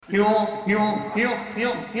I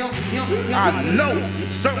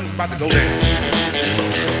know something's about to go down.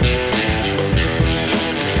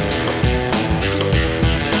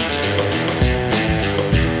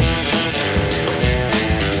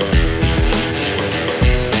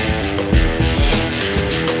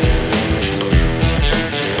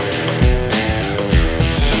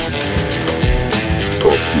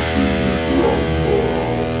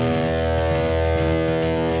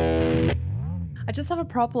 I just have a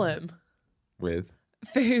problem. With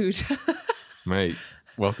Food. mate,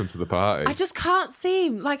 welcome to the party. I just can't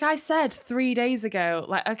seem, like I said 3 days ago,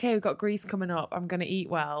 like, okay, we've got Greece coming up. I'm going to eat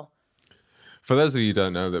well. For those of you who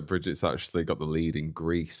don't know, that Bridget's actually got the lead in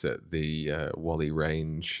Greece at the Whalley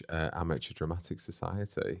Range Amateur Dramatic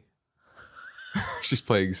Society. She's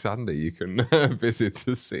playing Sandy. You can visit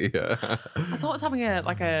to see her. I thought I was having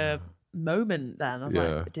a moment then. I was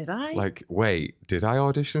like, did I? Like, wait, did I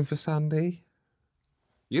audition for Sandy?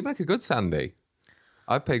 You'd make a good Sandy.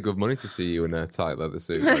 I'd pay good money to see you in a tight leather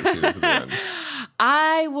suit. Like, to the end.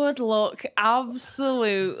 I would look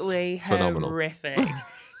absolutely Phenomenal. horrific.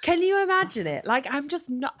 Can you imagine it? Like, I'm just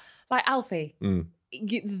not... Like, Alfie, Mm.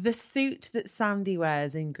 the suit that Sandy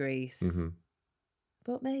wears in Greece, Mm-hmm.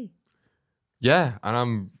 but me. Yeah,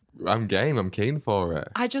 and I'm game. I'm keen for it.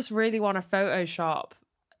 I just really want to Photoshop,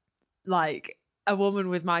 like, a woman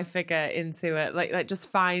with my figure into it. Like just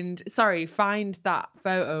find that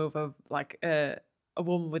photo of, like, a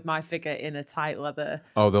woman with my figure in a tight leather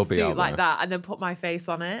Oh, they'll be suit out like there. that, and then put my face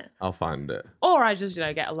on it. I'll find it. Or I just,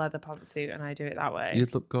 get a leather pantsuit and I do it that way.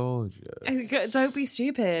 You'd look gorgeous. Don't be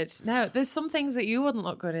stupid. No, there's some things that you wouldn't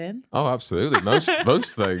look good in. Oh, absolutely. Most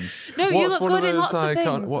things. No, you look one of good in those lots of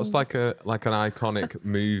things. What's I'm like an iconic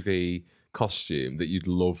movie costume that you'd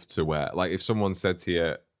love to wear? Like if someone said to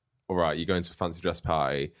you, "All right, you're going to a fancy dress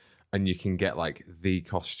party, and you can get like the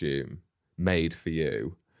costume made for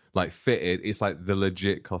you, like fitted. It's like the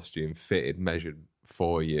legit costume, fitted, measured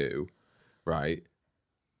for you, right?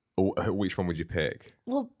 Which one would you pick?"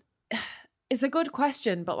 Well, it's a good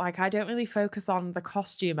question, but like I don't really focus on the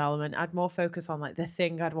costume element. I'd more focus on like the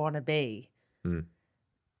thing I'd want to be,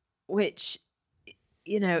 which,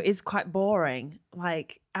 is quite boring.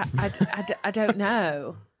 Like I don't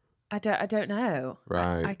know. I don't know.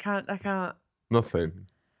 Right. I can't. Nothing.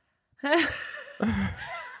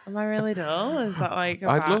 Am I really dull? Is that like?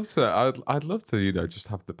 I'd love to. I'd love to. Just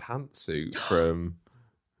have the pantsuit from.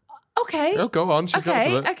 Okay. Oh, go on. She's got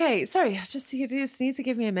something. Okay. Sorry, you just need to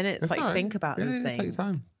give me a minute to It's all right. think about those things. Take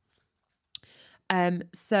your time.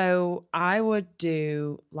 So I would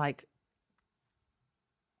do like.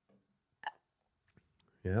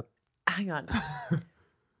 Yep. Hang on.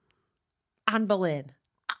 Anne Boleyn.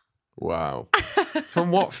 Wow. From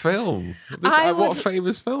what film? What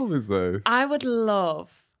famous film is this? I would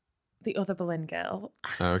love The Other Boleyn Girl.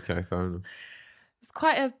 Oh, okay, fair enough. It's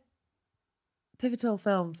quite a pivotal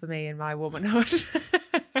film for me in my womanhood.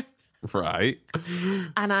 Right.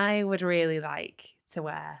 And I would really like to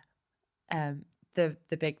wear the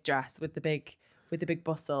big dress with the big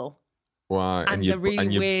bustle. Why? And the really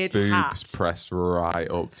your weird boobs hat. pressed right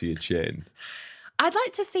up to your chin. I'd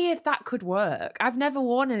like to see if that could work. I've never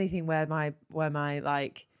worn anything where my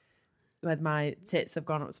tits have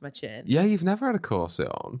gone up to my chin. Yeah, you've never had a corset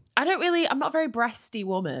on. I'm not a very breasty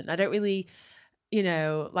woman. I don't really,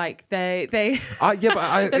 like they. Yeah,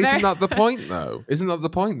 but isn't that the point though? Isn't that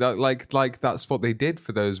the point that like that's what they did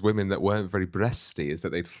for those women that weren't very breasty, is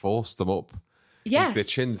that they'd forced them up into their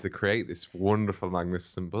chins to create this wonderful,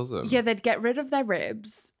 magnificent bosom. Yeah, they'd get rid of their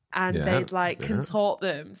ribs. And they'd contort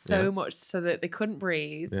them so much so that they couldn't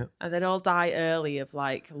breathe, and they'd all die early of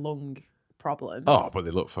like lung problems. Oh, but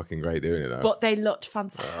they look fucking great doing it though. But they looked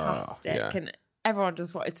fantastic, yeah. and everyone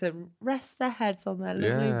just wanted to rest their heads on their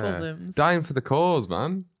lovely bosoms. Dying for the cause,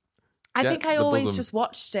 man. I Get think I the always bosom. just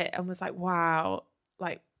watched it and was like, wow,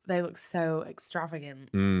 like they look so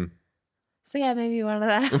extravagant. Mm. So yeah, maybe one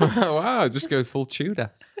of them. Wow, just go full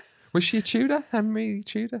Tudor. Was she a Tudor? Henry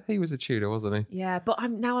Tudor? He was a Tudor, wasn't he? Yeah, but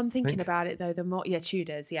I'm thinking about it though. The more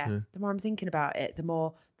Tudors, the more I'm thinking about it, the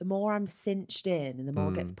more I'm cinched in and the more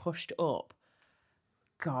it gets pushed up.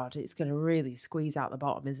 God, it's gonna really squeeze out the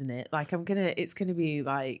bottom, isn't it? Like it's gonna be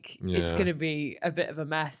like it's gonna be a bit of a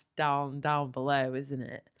mess down below, isn't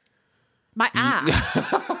it? My ass.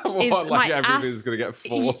 Everything's gonna get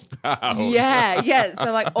forced out. Yeah.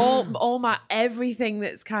 So like all my everything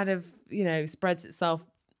that's kind of spreads itself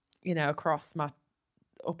across my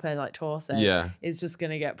upper like torso is just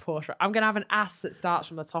gonna get pushed. I'm gonna have an ass that starts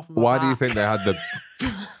from the top of my Why back. do you think they had the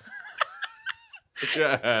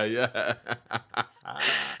Yeah.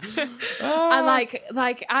 And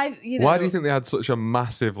like I, you know, Why do you think they had such a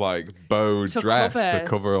massive like bow dress to cover-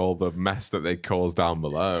 cover all the mess that they caused down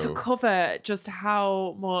below? to cover just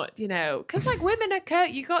how much, you know, because like women are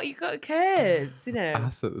you got curves, you know.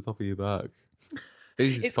 Ass at the top of your back.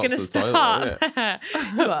 Easy It's to gonna to the toilet, start.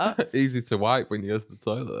 isn't What? it? Easy to wipe when you go to the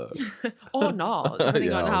toilet. Or not, depending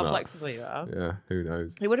Yeah, on or how not. flexible you are. Yeah, who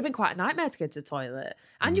knows? It would have been quite a nightmare to go to the toilet,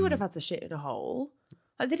 and you would have had to shit in a hole.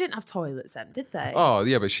 Like they didn't have toilets then, did they? Oh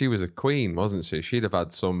yeah, but she was a queen, wasn't she? She'd have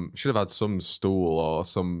had some stool or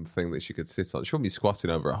something that she could sit on. She wouldn't be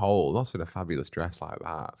squatting over a hole. Not with a fabulous dress like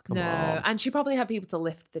that. Come no, on. and she probably had people to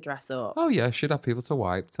lift the dress up. Oh yeah, she'd have people to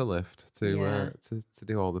wipe, to lift, to Yeah. to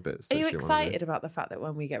do all the bits. Are that you she wanted to do. excited about the fact that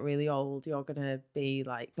when we get really old, you're gonna be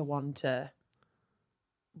like the one to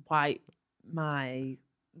wipe my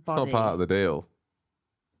It's body? not part of the deal.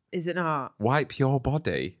 Is it not? Wipe your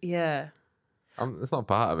body. Yeah. It's not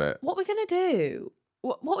part of it. What we're gonna do?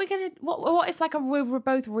 What we gonna? What if like we're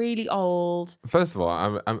both really old? First of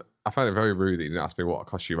all, I find it very rude that you didn't ask me what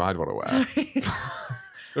costume I'd want to wear.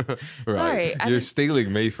 Sorry. Right. Sorry, I You're didn't-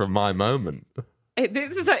 stealing me from my moment.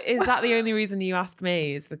 Is that the only reason you asked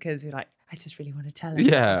me? Is because you're like, I just really want to tell her.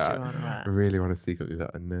 Yeah. Yeah. I really want to secretly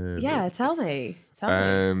let her know. Yeah. Tell me. Tell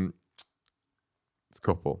me. It's a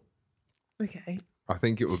couple. Okay. I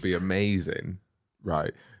think it would be amazing.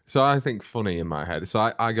 Right. So I think funny in my head.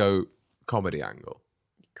 So I go comedy angle.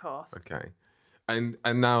 Of course. Okay. And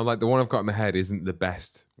now like the one I've got in my head isn't the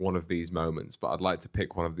best one of these moments, but I'd like to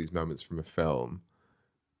pick one of these moments from a film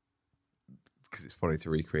because it's funny to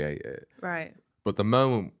recreate it. Right. But the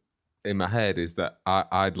moment in my head is that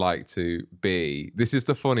I'd like to be. This is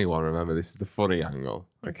the funny one. Remember, this is the funny angle.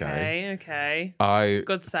 Okay. Okay. I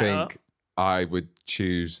Good setup. think I would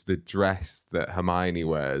choose the dress that Hermione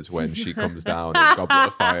wears when she comes down in Goblet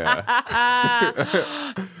of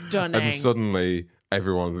Fire, Stunning. and suddenly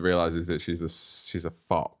everyone realizes that she's a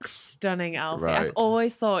fox. Stunning Alfie. Right. I've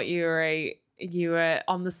always thought you were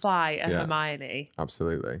on the sly at Yeah. Hermione.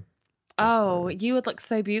 Absolutely. Oh, you would look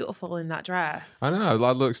so beautiful in that dress. I know,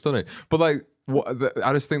 I'd look stunning. But like,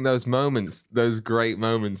 I just think those moments, those great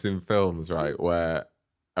moments in films, right, where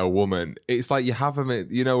a woman, it's like you have them,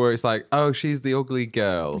 where it's like, oh, she's the ugly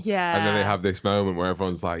girl. Yeah. And then they have this moment where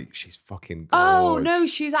everyone's like, she's fucking gorgeous. Oh no,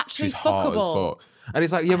 she's actually She's hot as fuckable. fuck. And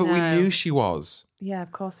it's like, yeah, but we know. knew she was. Yeah,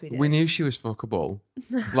 of course we did. We knew she was fuckable.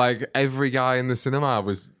 Like every guy in the cinema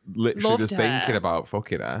was literally Loved just her. thinking about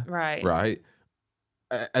fucking her. Right. Right.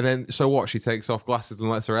 And then, so what? She takes off glasses and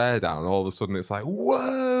lets her hair down. All of a sudden, it's like,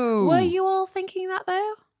 whoa. Were you all thinking that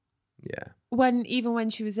though? Yeah. Even when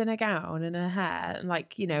she was in a gown and her hair, and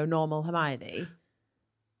like normal Hermione.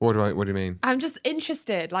 What do you mean? I'm just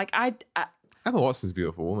interested. Like Emma Watson's a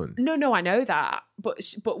beautiful woman. no, I know that,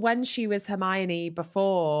 but when she was Hermione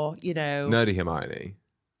before, Nerdy Hermione.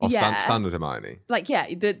 Or Yeah. standard Hermione. like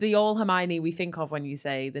the all Hermione we think of when you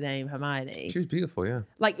say the name Hermione. She was beautiful, yeah.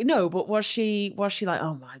 Like no, but was she like,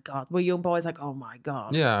 oh my god? Were young boys like, oh my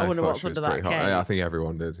god? Yeah, I wonder thought what's she was under that pretty cake. hot. Yeah, I think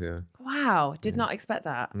everyone did, yeah. Wow, did not expect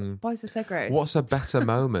that. Boys are so gross. What's a better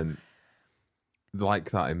moment like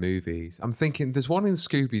that in movies? I'm thinking there's one in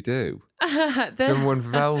Scooby-Doo. Remember when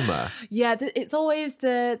Velma? Yeah, it's always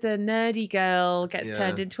the nerdy girl gets Yeah.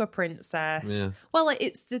 turned into a princess. Yeah. Well,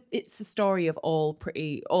 it's the story of all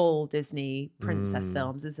Disney princess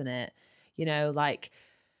films, isn't it? It's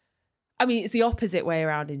the opposite way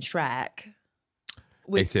around in Shrek.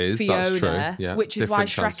 With It is, Fiona, that's true, yeah. which is why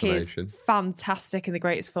Different Shrek is transformation. fantastic and the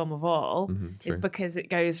greatest film of all. Is true. because it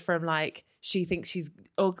goes from like she thinks she's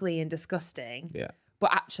ugly and disgusting, Yeah.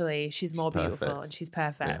 but actually she's more beautiful perfect. and she's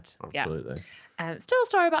perfect. Yeah, absolutely. Still a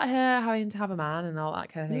story about her having to have a man and all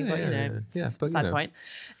that kind of thing, Yeah, but yeah. it's But, beside the point.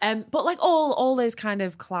 But like all those kind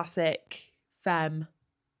of classic femme,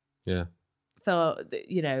 Yeah.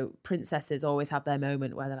 princesses always have their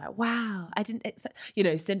moment where they're like, wow, I didn't expect.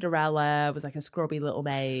 Cinderella was like a scrubby little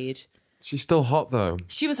maid. She's still hot though.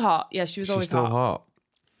 She was hot. Yeah, she was She's always still hot.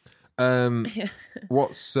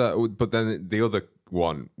 What's but then the other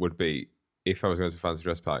one would be if I was going to a fancy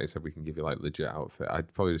dress party, said we can give you like legit outfit.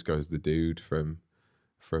 I'd probably just go as the dude from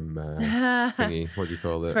thingy. What do you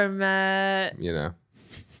call it? From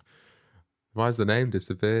Why's the name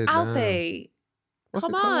disappeared? now? Alfie. What's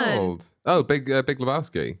Come it on. called? Oh, Big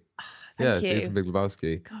Lebowski. Thank dude you. from Big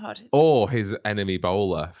Lebowski. God. Or his enemy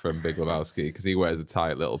Bowler from Big Lebowski, because he wears a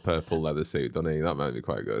tight little purple leather suit, doesn't he? That might be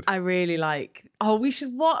quite good. I really like. Oh, we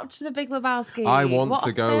should watch The Big Lebowski. I want What to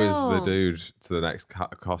a go as the film. dude to the next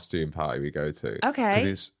costume party we go to. Okay.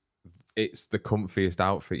 Because it's the comfiest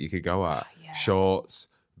outfit you could go at. Yeah. Shorts,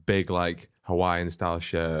 big like Hawaiian style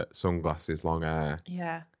shirt, sunglasses, long hair,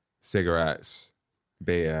 Yeah. cigarettes,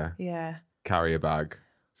 beer, Yeah. carry a bag.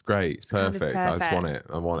 It's great. It's kind of perfect. I just want perfect.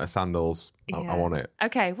 it. I want it. Sandals. I Yeah. want it.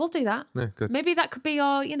 Okay, we'll do that. Yeah, good. Maybe that could be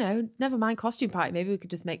your, never mind costume party. Maybe we could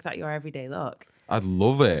just make that your everyday look. I'd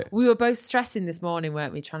love it. We were both stressing this morning,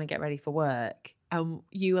 weren't we, trying to get ready for work? And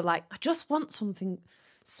you were like, I just want something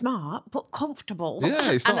smart but comfortable.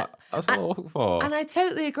 Yeah, And- that's what I'm looking for. And I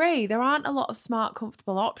totally agree. There aren't a lot of smart,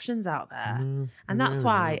 comfortable options out there. And that's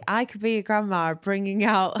why I could be a grandma bringing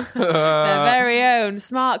out their very own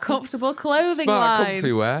smart, comfortable clothing Smart, line.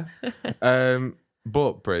 comfy wear.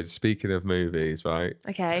 But, Bridge, speaking of movies, right?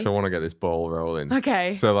 Okay. So I want to get this ball rolling.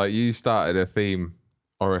 Okay. So, like, you started a theme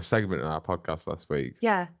or a segment in our podcast last week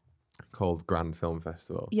Yeah. called Grand Film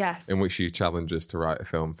Festival. Yes. In which you challenge us to write a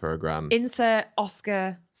film for a grand. Insert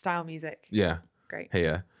Oscar style music. Yeah. Great.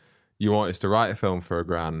 Here. You want us to write a film for a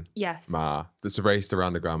grand Yes. ma that's raced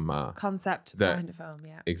around a grandma. Concept That- behind a film,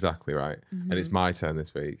 yeah. Exactly right. And it's my turn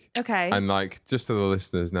this week. Okay. And, like, just so the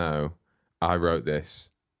listeners know, I wrote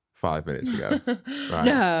this 5 minutes ago. Right.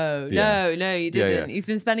 No, Yeah. you Yeah, didn't. yeah. He's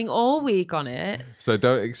been spending all week on it. So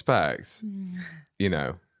don't expect,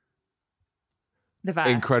 The best.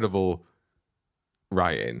 incredible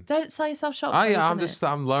writing. Don't sell yourself short. Oh before yeah, you've done it.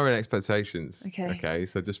 I'm lowering expectations. Okay. Okay,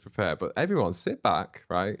 so just prepare. But everyone sit back,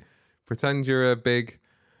 right? Pretend you're a big,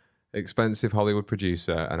 expensive Hollywood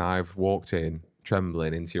producer and I've walked in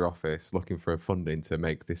trembling into your office looking for funding to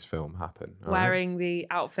make this film happen. all right? Wearing the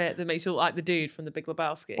outfit that makes you look like the dude from the Big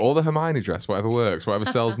Lebowski. Or the Hermione dress, whatever works, whatever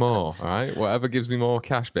sells more, all right? Whatever gives me more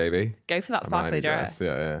cash, baby. Go for that sparkly Hermione dress.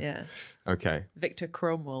 dress, yeah. Okay. Victor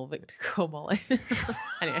Cromwell.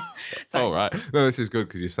 Anyway. Sorry. All right. No, this is good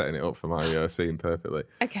because you're setting it up for my scene perfectly.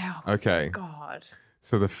 Okay. Oh, Okay. God.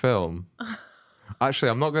 So the film. Actually,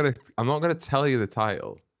 I'm not gonna tell you the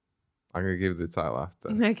title. I'm gonna give you the title after.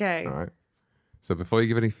 Okay. All right. So before you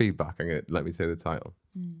give any feedback, let me say the title.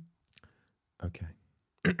 Okay.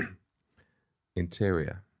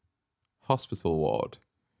 Interior. Hospital ward.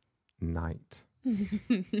 Night.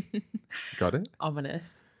 Got it?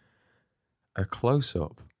 Ominous. A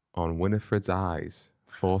close-up on Winifred's eyes,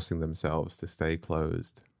 forcing themselves to stay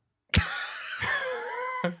closed.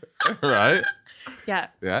 Right? Yeah.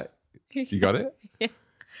 Yeah. You got it? Yeah.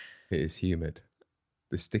 It is humid.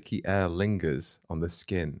 The sticky air lingers on the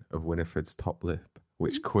skin of Winifred's top lip,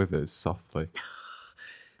 which quivers softly.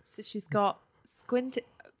 So she's got squinty,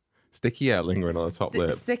 Sticky air lingering on the top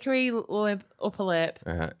lip. stickery lip, upper lip,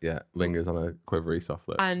 Yeah, lingers on a quivery soft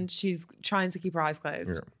lip. and she's trying to keep her eyes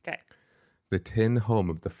closed. Okay. The tin hum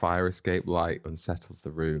of the fire escape light unsettles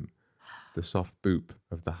the room. The soft boop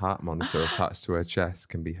of the heart monitor attached to her chest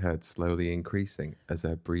can be heard slowly increasing as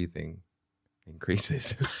her breathing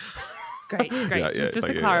increases. Great. Just to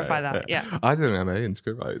thank you, clarify that. Yeah. I did an MA in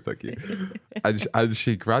scriptwriting, thank you. and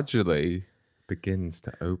she gradually begins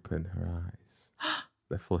to open her eyes.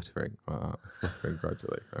 They're fluttering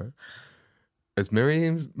gradually, right? As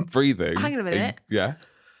Miriam's breathing... Hang on a minute. Yeah?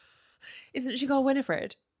 Isn't she called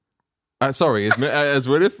Winifred? Sorry, as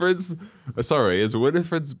Winifred's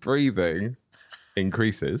breathing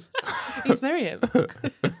increases It's Miriam.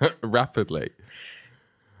 rapidly,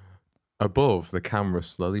 above the camera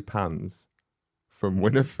slowly pans from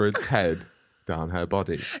Winifred's head down her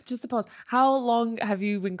body. Just to pause. How long have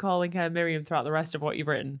you been calling her Miriam throughout the rest of what you've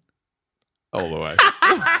written? All the way.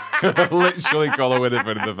 Literally call her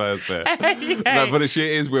Winifred in the first bit. Okay. No, but it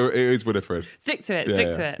is Winifred. Stick to it. Yeah, Stick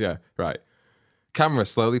yeah, to it. Yeah, right. Camera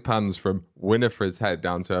slowly pans from Winifred's head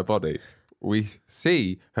down to her body. We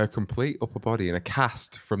see her complete upper body in a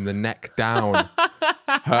cast from the neck down.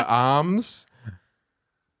 Her arms,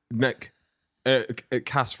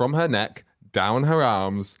 cast from her neck down her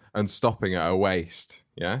arms and stopping at her waist.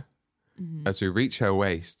 Yeah? As we reach her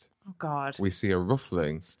waist, Oh, God. we see a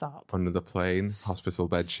ruffling Stop. under the plain hospital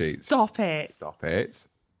bed sheets. Stop it. Stop it.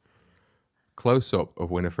 Close up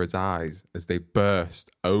of Winifred's eyes as they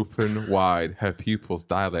burst open wide. Her pupils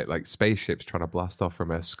dilate like spaceships trying to blast off from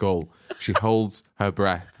her skull. She holds her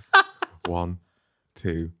breath. 1,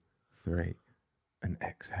 2, 3, and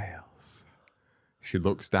exhales. She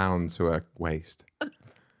looks down to her waist.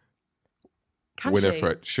 Can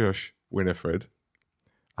Winifred, shush, Winifred.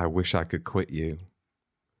 I wish I could quit you.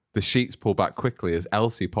 The sheets pull back quickly as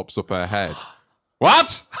Elsie pops up her head.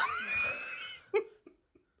 What?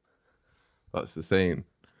 That's the scene.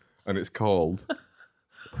 And it's called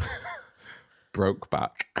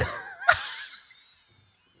Brokeback.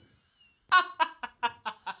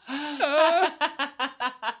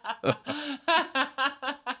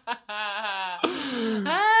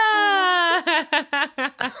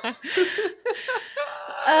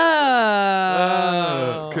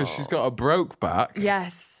 Oh. Because she's got a broke back.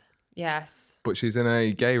 Yes. Yes. but she's in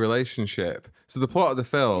a gay relationship. So the plot of the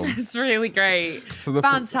film... It's really great. So the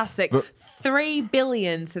Fantastic. $3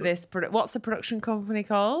 billion to this. What's the production company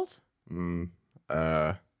called?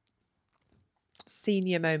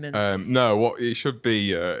 Senior Moments. No, what it should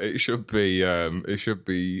be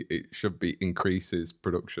Increases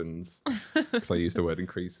Productions. Because I used the word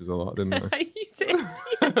increases a lot, didn't I? You did.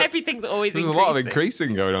 Everything's always There's increasing. a lot of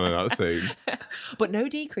increasing going on in that scene. But no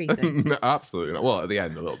decreasing. No, absolutely not. Well, at the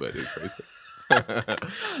end, a little bit decreasing.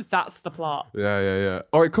 That's the plot. Yeah.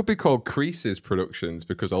 Or it could be called Creases Productions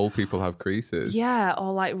because old people have creases. Yeah,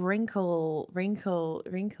 or like wrinkles. Wrinkles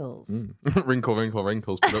Productions.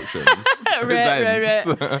 Presents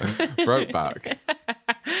Brokeback.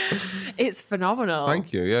 It's phenomenal.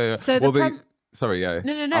 Thank you. Yeah. So sorry, yeah.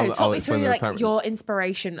 No. Talk me through like your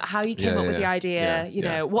inspiration, how you came up with the idea.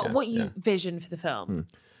 What you visioned for the film.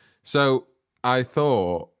 So I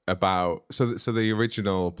thought about so the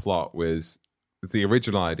original plot was the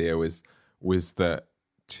original idea was that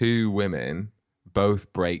two women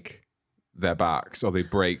both break their backs, or they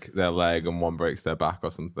break their leg and one breaks their back or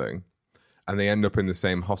something, and they end up in the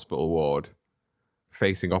same hospital ward,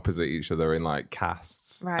 facing opposite each other in like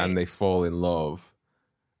casts, right. And they fall in love,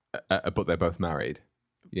 but they're both married.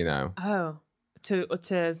 Oh, to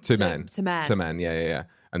men. Yeah.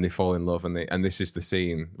 And they fall in love, and this is the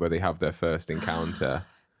scene where they have their first encounter.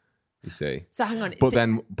 You see. So hang on.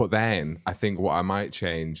 But then I think what I might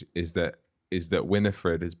change is that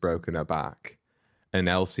Winifred has broken her back, and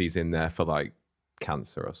Elsie's in there for like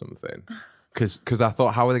cancer or something. Because I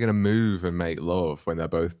thought, how are they going to move and make love when they're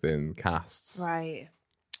both in casts? Right.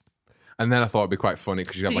 And then I thought it'd be quite funny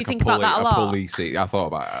because you have like a pulley seat. I thought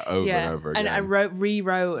about it over and over again. And I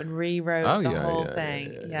rewrote the whole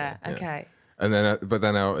thing. Yeah. Okay. And then, but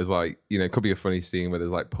then I was like, it could be a funny scene where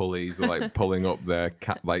there's like pulleys, like pulling up their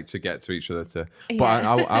cat, like to get to each other. But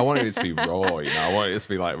I wanted it to be raw. I wanted it to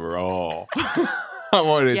be like raw. I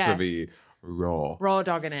wanted it to be raw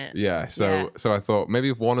dogging it. Yeah. So I thought maybe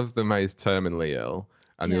if one of them is terminally ill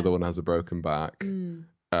and the other one has a broken back,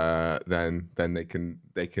 then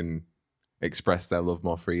they can express their love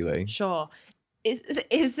more freely. Sure.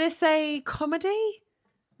 Is this a comedy?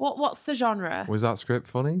 What's the genre? Was that script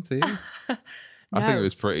funny to you? No. I think it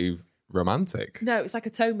was pretty romantic. No, it's like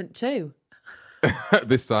Atonement 2.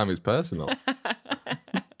 This time it's personal.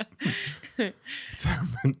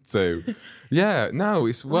 Atonement 2. Yeah, no,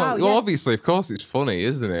 it's obviously, of course, it's funny,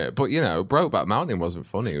 isn't it? But Brokeback Mountain wasn't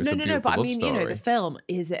funny. It was a beautiful love story. The film,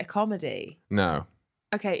 is it a comedy? No.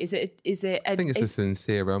 Okay, is it? I think it's a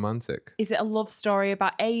sincere romantic. Is it a love story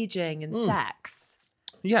about aging and sex?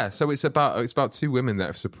 Yeah, so it's about two women that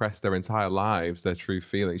have suppressed their entire lives, their true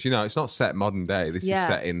feelings. It's not set modern day. This is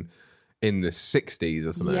set in the 60s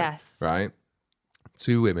or something. Yes. Right?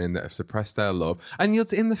 Two women that have suppressed their love. And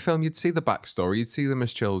in the film, you'd see the backstory. You'd see them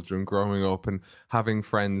as children growing up and having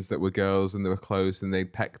friends that were girls and they were close and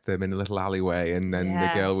they'd peck them in a little alleyway and then the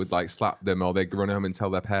girl would like slap them, or they'd run home and tell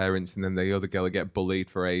their parents, and then the other girl would get bullied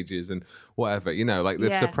for ages and whatever.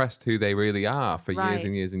 They've suppressed who they really are for years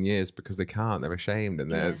and years and years because they can't. They're ashamed,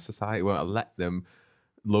 and their society won't let them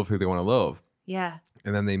love who they want to love. Yeah.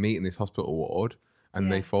 And then they meet in this hospital ward. And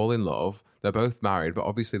they fall in love. They're both married, but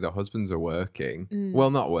obviously their husbands are working. Well,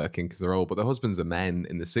 not working because they're old, but their husbands are men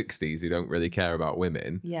in the 60s who don't really care about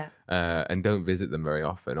women. Yeah. And don't visit them very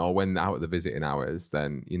often. Or when out of the visiting hours,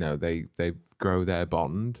 then, they grow their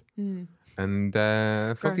bond and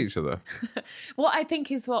fuck each other. What I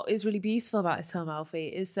think is what is really beautiful about this film, Alfie,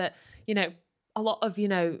 is that, a lot of,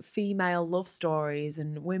 female love stories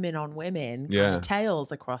and women on women kind of tales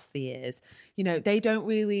across the years, they don't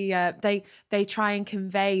really, they try and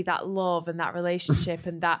convey that love and that relationship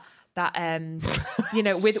and that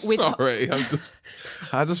with Sorry,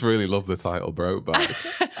 I just really love the title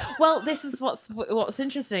Brokeback. Well, this is what's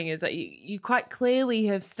interesting is that you quite clearly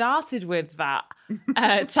have started with that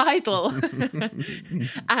title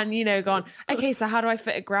and gone, okay, so how do I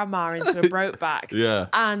fit a grandma into a Brokeback? Yeah.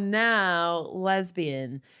 And now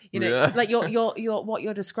lesbian. Like your what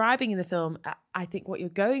you're describing in the film, I think what you're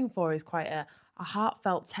going for is quite a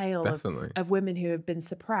heartfelt tale of women who have been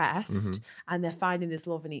suppressed and they're finding this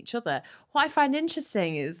love in each other. What I find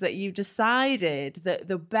interesting is that you decided that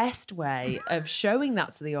the best way of showing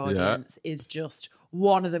that to the audience is just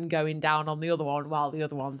one of them going down on the other one while the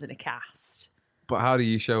other one's in a cast. But how do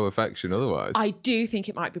you show affection otherwise? I do think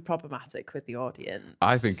it might be problematic with the audience.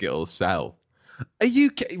 I think it'll sell. Are you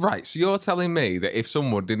right? So you're telling me that if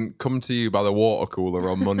someone didn't come to you by the water cooler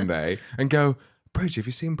on Monday and go, Bridge, have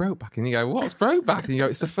you seen Brokeback? And you go, what's Brokeback? And you go,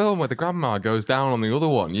 it's the film where the grandma goes down on the other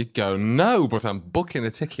one. You go, no, but I'm booking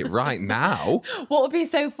a ticket right now. What would be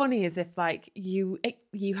so funny is if like you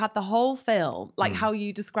had the whole film, like how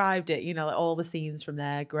you described it, you know, like all the scenes from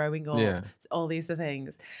there growing up, all these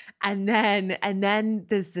things. And then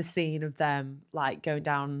there's the scene of them like going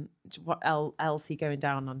down, Elsie going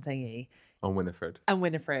down on thingy. On Winifred. And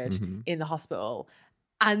Winifred in the hospital.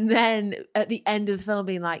 And then at the end of the film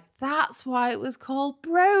being like, that's why it was called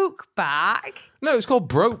Brokeback. No, it's called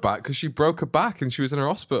Brokeback because she broke her back and she was in a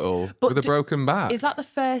hospital with a broken back. Is that the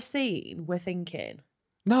first scene we're thinking?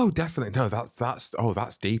 No, definitely. No,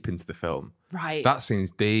 that's deep into the film. Right. That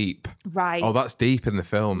scene's deep. Right. Oh, that's deep in the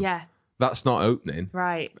film. Yeah. That's not opening.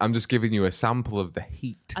 Right. I'm just giving you a sample of the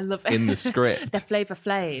heat I love in the script. The Flavor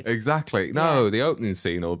Flav. Exactly. No, the opening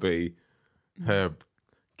scene will be her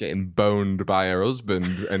getting boned by her husband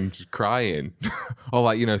and crying. Or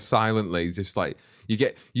like, you know, silently, just like you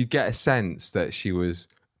get a sense that she was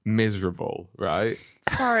miserable, right?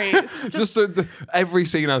 Sorry. Just every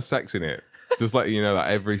scene has sex in it. Just letting you know that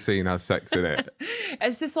every scene has sex in it.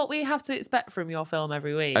 Is this what we have to expect from your film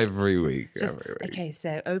every week? Every week. Okay,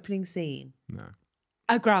 so opening scene. No.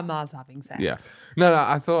 A grandma's having sex. Yeah. No,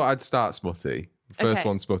 I thought I'd start smutty. First Okay.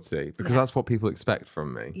 one smutty, because that's what people expect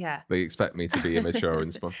from me. Yeah. They expect me to be immature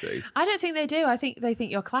and smutty. I don't think they do. I think they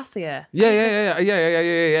think you're classier.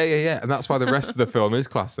 Yeah. And that's why the rest of the film is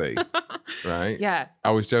classy. Right? Yeah.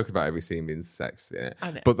 I was joking about every scene being sex in it.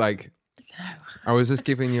 I know. But like, I was just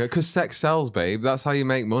giving you, because sex sells, babe. That's how you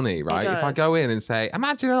make money, right? If I does. go in and say,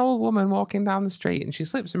 imagine an old woman walking down the street and she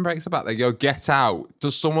slips and breaks her back, they go, get out.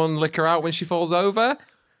 Does someone lick her out when she falls over?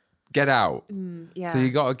 Get out. Yeah. So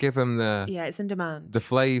you got to give them Yeah, it's in demand. the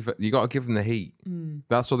flavour. You got to give them the heat.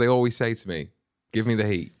 That's what they always say to me. Give me the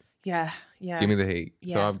heat. Yeah. Give me the heat.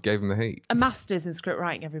 So Yeah. I gave them the heat. A master's in script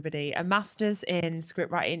writing, everybody. A master's in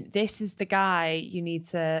script writing. This is the guy you need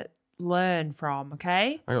to learn from,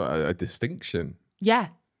 okay? I got a distinction. Yeah.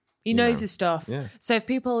 He knows his stuff. Yeah. So if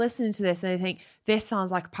people are listening to this and they think, this sounds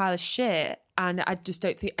like a pile of shit, and I just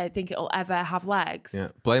don't think, I think it'll ever have legs. Yeah.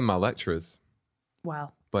 Blame my lecturers.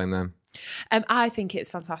 Well, Blame them. I think it's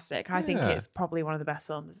fantastic. I think Yeah. it's probably one of the best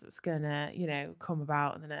films that's gonna, you know, come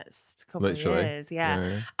about in the next couple Literally. of years. Yeah.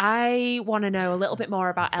 Yeah. I want to know a little bit more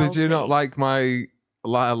about Elsie. Did you not like my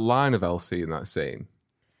line of Elsie in that scene?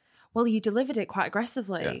 Well, you delivered it quite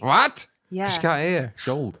aggressively. Yeah. What? Yeah. She can't hear. She's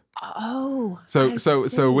old. Oh. So I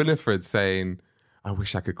see. Winifred saying, "I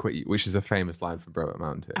wish I could quit you," which is a famous line from Brokeback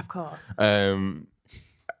Mountain. Of course.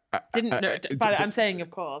 Didn't know. But I'm saying,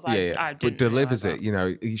 of course. I didn't but delivers realise it. You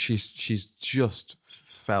know, she's just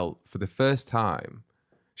felt for the first time.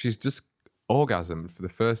 She's just orgasmed for the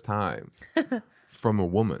first time from a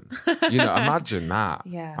woman. You know, imagine that.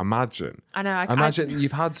 Yeah. Imagine. I know. Imagine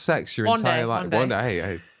you've had sex your One entire day, life. one day.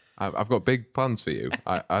 Hey, I've got big plans for you.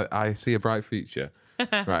 I see a bright future.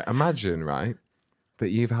 Right. Imagine, right, that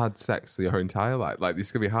you've had sex your entire life. Like, this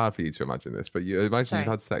is going to be hard for you to imagine this, but you imagine Sorry. you've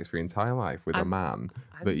had sex for your entire life with a man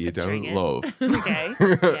that you picturing don't it. love. Okay.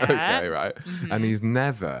 Yeah. Okay, right. And he's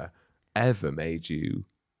never, ever made you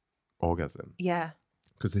orgasm. Yeah.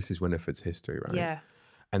 Because this is Winifred's history, right? Yeah.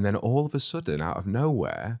 And then all of a sudden, out of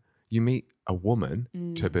nowhere, you meet a woman,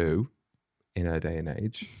 taboo in her day and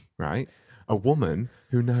age, right? A woman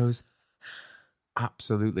who knows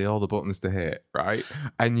absolutely all the buttons to hit, right?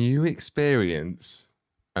 And you experience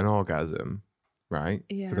an orgasm, right?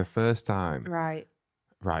 For the Yes. first time. Right.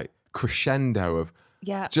 Right. Crescendo of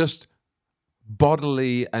Yeah. just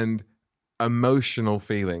bodily and emotional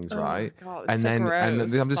feelings, right? God, and so then gross. I'm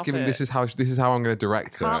just Stop giving it. this is how I'm going to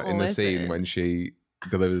direct her Can't in the scene listen. when she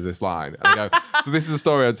delivers this line. And I go, so this is the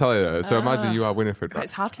story I'm telling her. So imagine you are Winifred, right?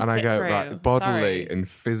 It's hard to and I sit go, through. right, bodily Sorry. and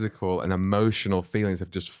physical and emotional feelings have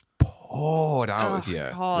just poured out of you,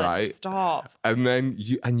 God, right? Stop. And then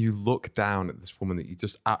you look down at this woman that you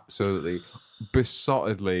just absolutely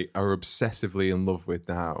besottedly are obsessively in love with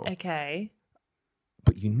now. Okay.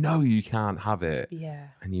 But you know you can't have it. Yeah.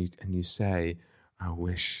 And you say, I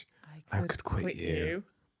wish I could quit you.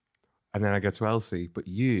 And then I go to Elsie, but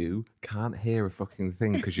you can't hear a fucking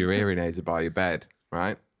thing because your hearing aids are by your bed,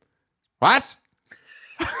 right? What?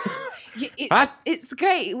 What? It's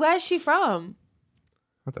great. Where's she from?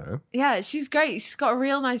 I don't know. Yeah, she's great. She's got a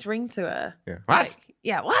real nice ring to her. Yeah. What? Like,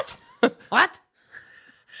 yeah, what? What?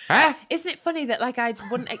 Huh? Isn't it funny that like I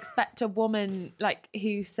wouldn't expect a woman like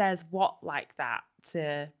who says what like that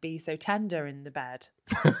to be so tender in the bed?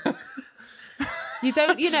 You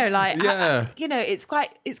don't, you know, like Yeah. you know, it's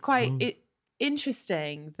quite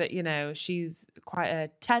interesting that, you know, she's quite a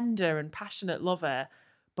tender and passionate lover,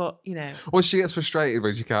 but you know, Well, she gets frustrated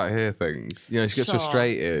when she can't hear things. You know, she gets Sure.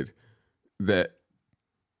 frustrated that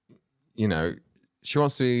she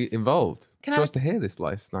wants to be involved. Can she I- wants to hear this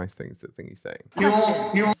nice things that thing he's saying.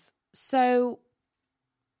 Questions. So,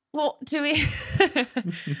 what do we...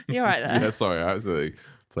 You're right there. Yeah, sorry, I absolutely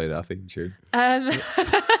played our theme tune. It'd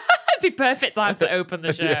be perfect time to open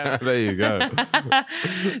the show. Yeah, there you go.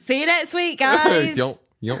 See you next week, guys.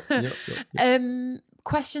 Yup.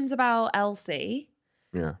 Questions about Elsie.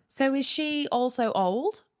 Yeah. So is she also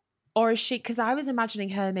old? Or is she, because I was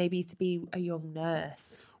imagining her maybe to be a young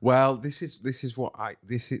nurse. Well, this is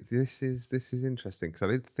interesting because I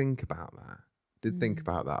did think about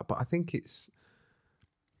that. But I think it's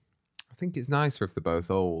nicer if they're both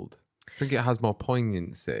old. I think it has more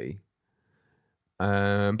poignancy.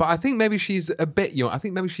 But I think maybe she's a bit young. I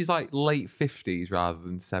think maybe she's like late 50s rather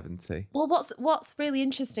than 70. Well, what's really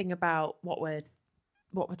interesting about what we're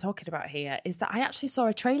talking about here is that I actually saw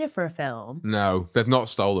a trailer for a film. No, they've not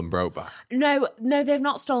stolen Brokeback. No, they've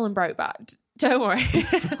not stolen Brokeback. Don't worry.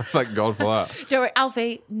 Thank God for that. Don't worry,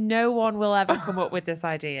 Alfie. No one will ever come up with this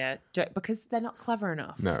idea because they're not clever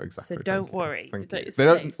enough. No, exactly. So don't worry. Thank you. It's They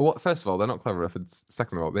don't. safe. Well, first of all, they're not clever enough, and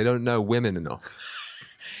second of all, they don't know women enough.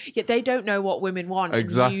 Yet they don't know what women want.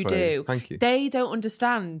 Exactly. And you do. Thank you. They don't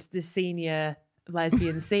understand the senior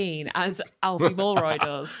lesbian scene as Alfie Mulroy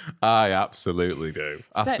does. I absolutely do.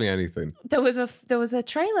 Ask So- me anything. There was a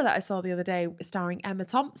trailer that I saw the other day starring Emma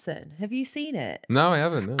Thompson. Have you seen it? No, I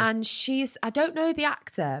haven't. No. And I don't know the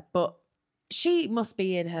actor, but she must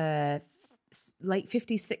be in her late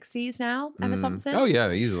 50s, 60s now, Emma Thompson. Oh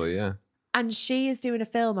yeah, easily. Yeah. And she is doing a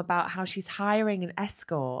film about how she's hiring an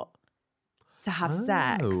escort to have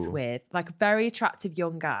sex with, like, a very attractive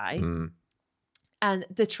young guy. And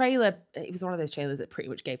the trailer, it was one of those trailers that pretty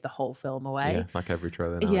much gave the whole film away. Yeah, like every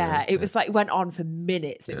trailer. Yeah, nowadays, it was like went on for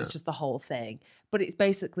minutes. And It was Yeah. just the whole thing. But it's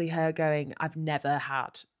basically her going, I've never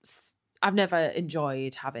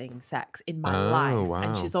enjoyed having sex in my life. wow.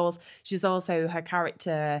 And she's also her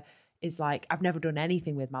character is like, I've never done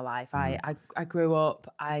anything with my life. I grew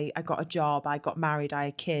up, I got a job, I got married, I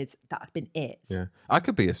had kids. That's been it. Yeah, I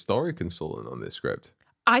could be a story consultant on this script.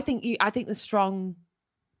 I think there's strong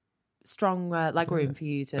leg room for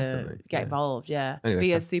you to definitely, get yeah. involved. Yeah, Anyway,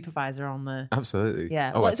 be a supervisor on the. Absolutely.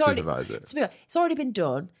 Yeah, Oh, well, I'd it's already- supervise it. To be honest, it's already been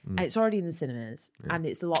done and it's already in the cinemas and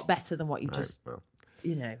it's a lot better than what you just Well,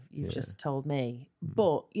 you've just told me.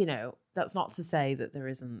 But that's not to say that there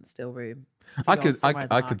isn't still room. I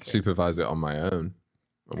could supervise it on my own.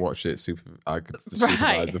 Watch it. I could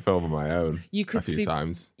supervise the film on my own. You could a few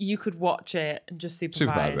times. You could watch it and just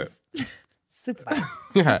supervise. Supervise.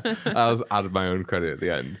 Yeah, I'll add my own credit at the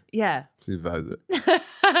end. Yeah. Supervise it.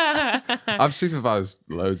 I've supervised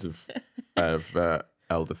loads of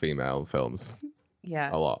elder female films. Yeah.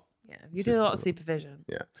 A lot. Yeah. You did a lot of supervision.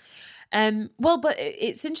 Yeah. Well, but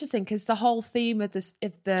it's interesting because the whole theme of this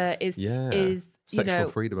is Sexual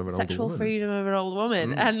freedom of an older sexual woman. freedom of an old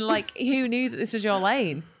woman, and like, who knew that this was your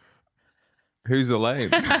lane? Who's Elaine?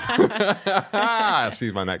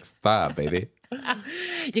 She's my next star, baby.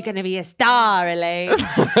 You're gonna be a star, Elaine.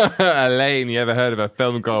 Elaine, you ever heard of a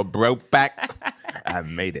film called Brokeback? I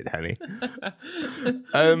made it, honey.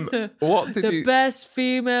 What did The best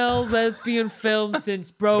female lesbian film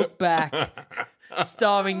since Brokeback,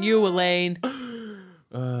 starring you, Elaine.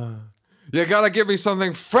 You gotta give me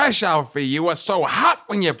something fresh, Alfie. You were so hot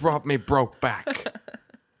when you brought me Brokeback.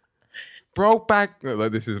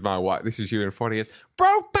 Brokeback. This is my wife. This is you in 40 years.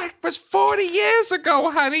 Brokeback was 40 years ago,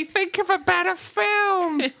 honey. Think of a better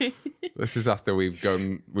film. This is after we've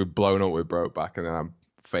blown up with Brokeback, and then I'm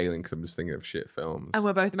failing because I'm just thinking of shit films. And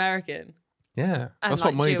we're both American. Yeah, And, that's like,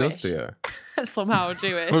 what money Jewish. does to you. Somehow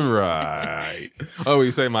Jewish. Right. Oh,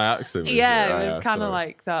 you say my accent? was Yeah, Right, it was kind of sorry.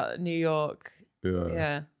 like that New York.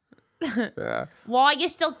 Yeah. Yeah. Why are you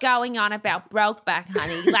still going on about Brokeback,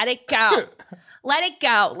 honey? Let it go. Let it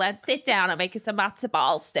go. Let's sit down and make us some matzo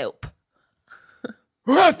ball soup.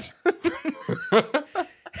 What?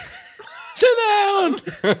 Sit down.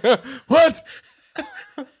 What?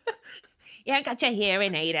 You ain't got your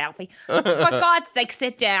hearing aid, Alfie. For God's sake,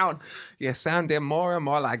 sit down. You're sounding more and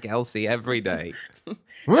more like Elsie every day.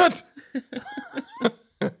 What?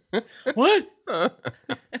 What?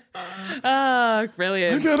 Oh,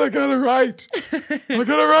 brilliant. I gotta write. I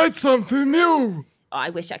gotta write something new. I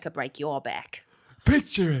wish I could break your back.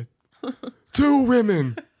 Picture it. 2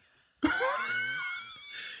 women.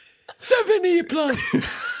 70 plus.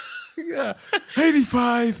 Yeah.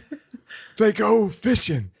 85. They go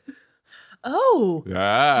fishing. Oh.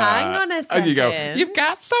 Yeah. Hang on a And you go, second. you've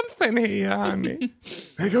got something here, honey.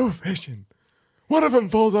 They go fishing. One of them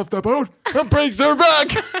falls off the boat and breaks her back.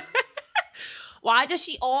 Why does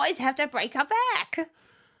she always have to break her back?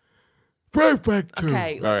 Brokeback 2.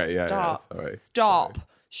 Okay, All right, let's stop. Sorry. Stop.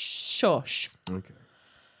 Shush. Okay.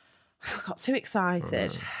 I got too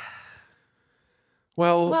excited.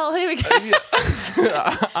 Well, Here we go.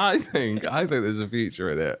 I think there's a future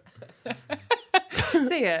in it.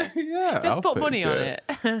 See ya. Yeah, Let's I'll put pitch money on it.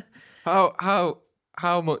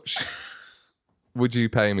 How much would you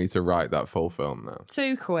pay me to write that full film now?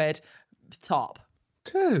 £2 top.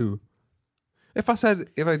 2. If I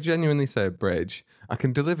genuinely said, Bridge, I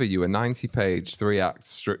can deliver you a 90-page, 3-act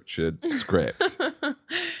structured script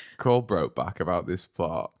called Brokeback about this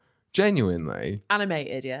plot. Genuinely.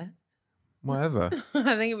 Animated, yeah. Whatever.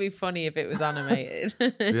 I think it'd be funny if it was animated.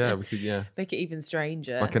 Yeah, we could, Make it even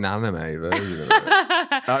stranger. Like an anime version of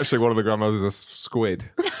it. Actually, one of the grandmas is a squid.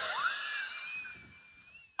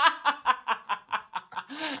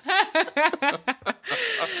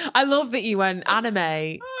 I love that you went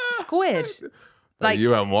anime squid. Like,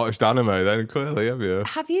 you haven't watched anime then, clearly, have you?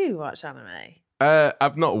 Have you watched anime?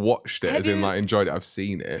 I've not watched it, Have as in you- like enjoyed it. I've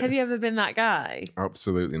seen it. Have you ever been that guy?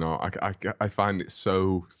 Absolutely not. I find it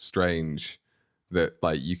so strange that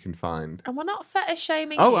like you can find. And we're not fetish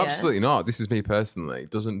shaming Oh, here. absolutely not. This is me personally.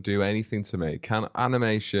 It doesn't do anything to me.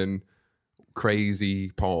 Animation, crazy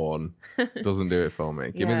porn doesn't do it for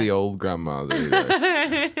me. Give me Yeah. the old grandmas. Either.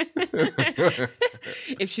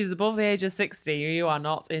 If she's above the age of 60, you are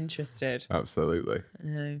not interested. Absolutely.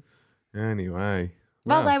 No. Anyway.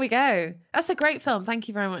 Well, there we go. That's a great film. Thank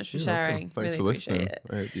you very much for You're sharing. welcome. Thanks Really for appreciate listening. it.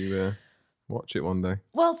 I hope you watch it one day.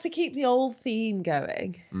 Well, to keep the old theme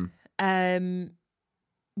going, I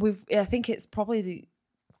think it's probably the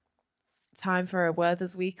time for a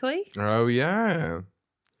Werther's Weekly. Oh yeah.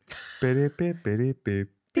 Biddy bip biddy bip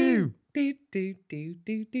do. Do, do, do,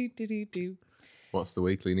 do, do, do, do, do. What's the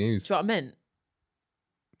weekly news? Do you know what I meant?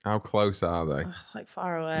 How close are they? Like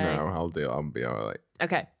far away. No, I'll do it. I'll be all right.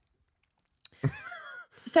 Okay.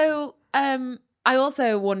 So, I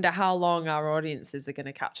also wonder how long our audiences are going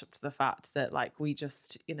to catch up to the fact that, like, we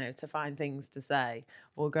just, to find things to say,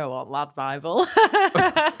 we'll go on Lad Bible.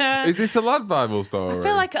 Is this a Lad Bible story? I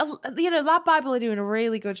feel like, Lad Bible are doing a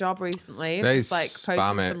really good job recently. They Just, like, spam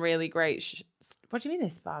posting it. some really great... What do you mean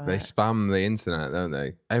they spam They it? spam the internet, don't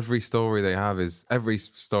they? Every story they have is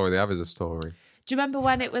a story. Do you remember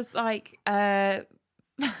when it was like...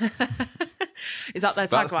 Is that their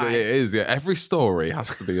It tagline? is, yeah. Every story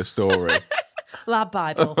has to be a story. Lad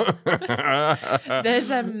Bible. There's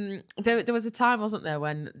there was a time, wasn't there,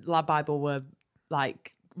 when Lad Bible were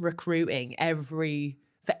like recruiting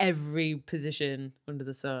for every position under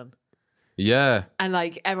the sun, Yeah. and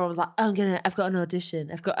like everyone was like, I've got an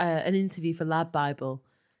audition, I've got an interview for Lad Bible.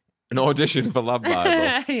 An audition for Lad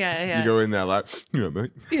Bible. yeah. You go in there like, yeah,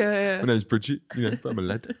 mate. Yeah. My name's Bridget. I'm a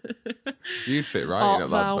lad. You'd fit right in Art at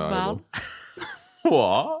Lad thou Bible. man?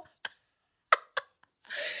 What?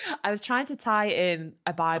 I was trying to tie in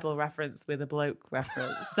a Bible reference with a bloke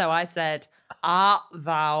reference, so I said, "Art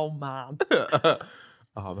thou man?"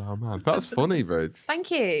 Oh, man. That's funny, Bridge.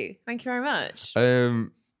 Thank you very much.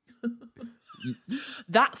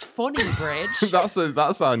 That's funny, Bridge.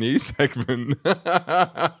 That's our new segment.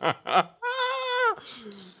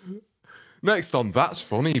 Next on That's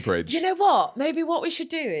Funny, Bridge. You know what? Maybe what we should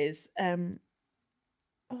do is, I had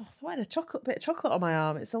a bit of chocolate on my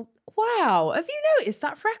arm. Wow. Have you noticed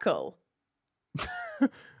that freckle?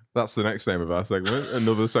 That's the next name of our segment.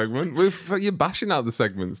 Another segment. You're bashing out the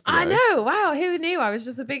segments today. I know. Wow. Who knew? I was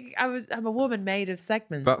just I'm a woman made of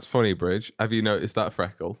segments. That's Funny, Bridge. Have you noticed that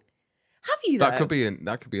freckle? Have you though? That could be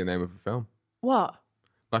a name of a film. What?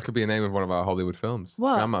 That could be a name of one of our Hollywood films.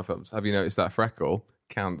 What? Grandma films. Have you noticed that freckle?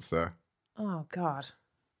 Cancer. Oh God.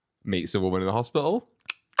 Meets a woman in the hospital.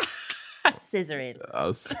 Scissoring.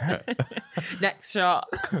 That's- Next shot.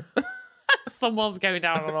 Someone's going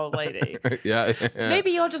down on an old lady. yeah.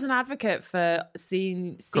 Maybe you're just an advocate for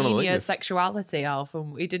senior Cunnilingus. sexuality, Alf,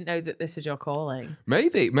 and we didn't know that this was your calling.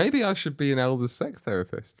 Maybe I should be an elders sex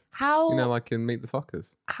therapist. How Like in Meet the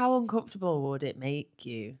Fockers. how uncomfortable would it make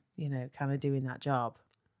you, kind of doing that job?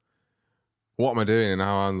 What am I doing and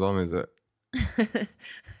how hands on is it?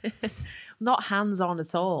 Not hands-on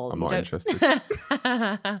at all. I'm You not don't- interested.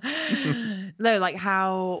 No, like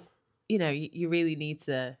how, you really need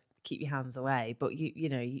to keep your hands away, but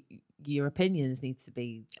your opinions need to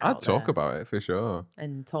be I'd out talk there about it for sure.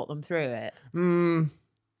 and talk them through it.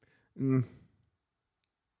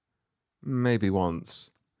 Maybe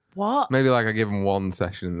once. What? Maybe like I give them one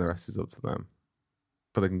session and the rest is up to them.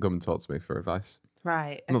 But they can come and talk to me for advice.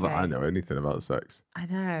 Right. Not that okay. I know anything about sex. I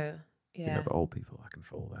know. Yeah. But old people, I can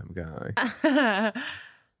fool them, can't I?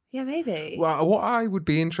 Yeah, maybe. Well, what I would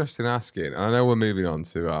be interested in asking, and I know we're moving on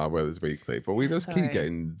to our Werther's Weekly, but we just Sorry. keep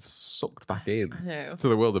getting sucked back in I know. to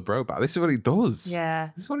the world of Brokeback. This is what he does. Yeah.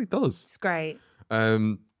 This is what he does. It's great.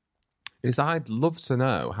 is I'd love to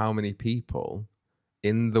know how many people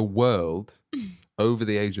in the world over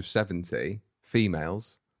the age of 70,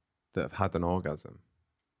 females, that have had an orgasm.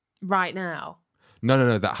 Right now?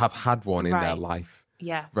 No, that have had one in their Right. life.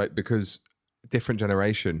 Yeah. Right, because different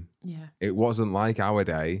generation. Yeah. It wasn't like our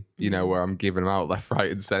day, where I'm giving them out left,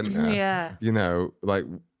 right, and centre. Yeah. Like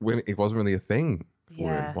women, it wasn't really a thing for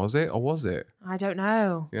Yeah. women. Was it, or was it? I don't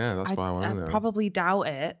know. Yeah, that's why I want to know. probably doubt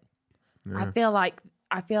it. Yeah.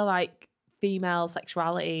 I feel like female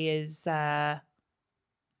sexuality is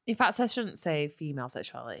in fact, I shouldn't say female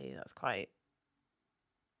sexuality. That's quite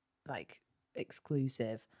like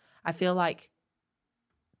exclusive. I feel like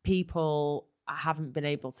people haven't been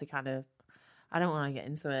able to kind of, I don't want to get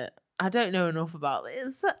into it. I don't know enough about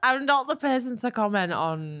this. I'm not the person to comment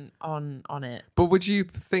on it. But would you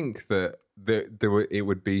think that it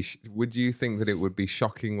would be? Would you think that it would be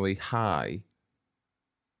shockingly high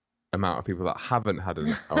amount of people that haven't had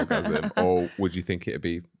an orgasm, or would you think it'd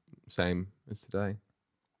be same as today?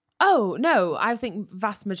 Oh no, I think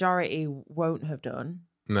vast majority won't have done.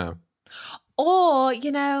 No. Or,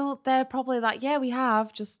 they're probably like, yeah, we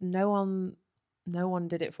have, just no one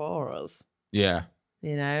did it for us. Yeah.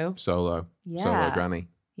 Solo granny.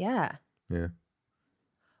 Yeah. Yeah.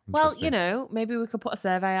 Well, Interesting. maybe we could put a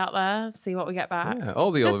survey out there, see what we get back. Yeah,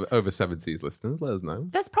 all the over 70s listeners, let us know.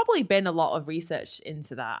 There's probably been a lot of research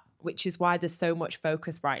into that, which is why there's so much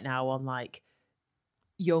focus right now on like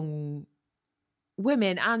young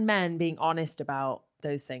women and men being honest about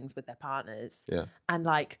those things with their partners. Yeah. And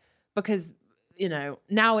like, because,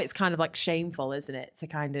 now it's kind of like shameful, isn't it? To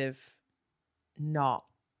kind of not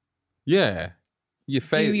Yeah.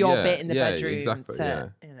 do your bit in the yeah, bedroom. Exactly,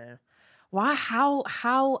 Why?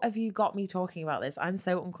 How have you got me talking about this? I'm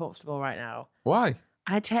so uncomfortable right now. Why?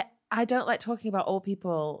 I don't like talking about old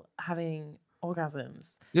people having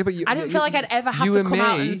orgasms. Yeah, but I didn't feel like I'd ever have to come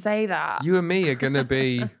out and say that. You and me are going to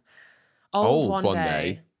be old one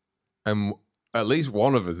day, and at least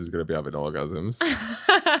one of us is going to be having orgasms.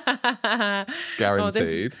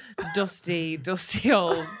 Guaranteed. Dusty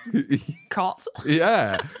old cot.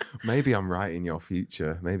 Yeah. Maybe I'm right in your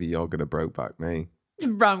future. Maybe you're going to brokeback me.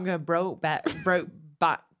 I'm gonna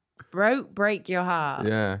break your heart.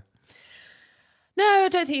 Yeah. No, I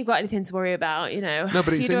don't think you've got anything to worry about. No,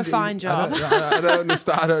 but you do a fine job. I don't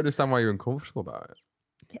understand. I don't understand why you're uncomfortable about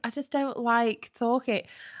it. I just don't like talking.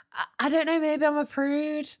 I don't know. Maybe I'm a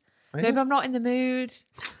prude. Maybe I'm not in the mood.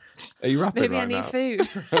 Are you rapping Maybe right I need now? food.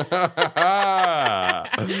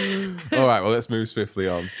 All right, well, let's move swiftly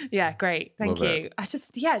on. Yeah, great. Thank Love you.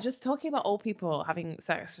 it. Just talking about old people having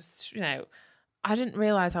sex, just, I didn't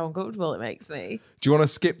realise how uncomfortable it makes me. Do you want to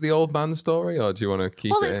skip the old man story, or do you want to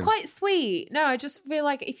keep it it's in? quite sweet. No, I just feel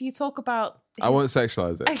like if you talk about... I won't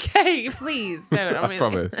sexualise it. Okay, please don't. I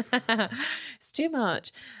promise. It's too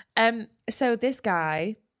much. So this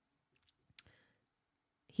guy,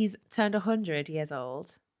 he's turned 100 years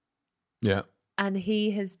old. Yeah. And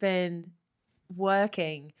he has been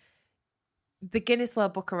working. The Guinness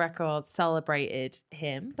World Book of Records celebrated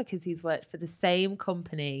him because he's worked for the same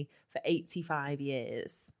company for 85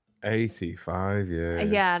 years. 85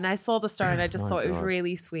 years. Yeah, and I saw the story and I just My thought it was God.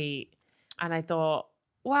 really sweet. And I thought,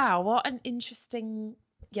 wow, what an interesting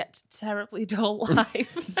yet terribly dull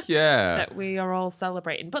life Yeah. that we are all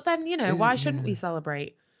celebrating. But then, why shouldn't we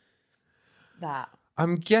celebrate that?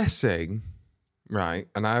 I'm guessing, right,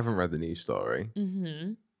 and I haven't read the news story.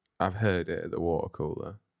 Mm-hmm. I've heard it at the water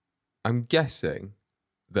cooler. I'm guessing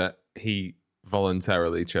that he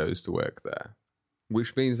voluntarily chose to work there,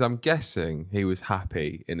 which means I'm guessing he was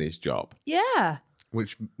happy in his job, Yeah,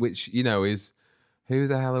 which is who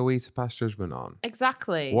the hell are we to pass judgment on?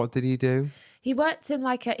 exactly. What did he do? He worked in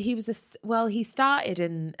he started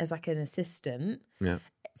in as like an assistant Yeah.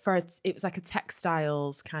 it was like a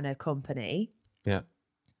textiles kind of company. Yeah.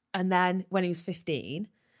 And then when he was 15,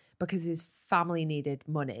 because his family needed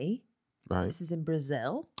money, Right. this is in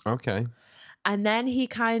Brazil. Okay. And then he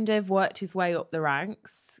kind of worked his way up the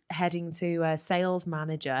ranks, heading to a sales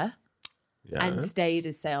manager Yeah. and stayed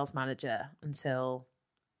as sales manager until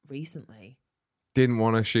recently. Didn't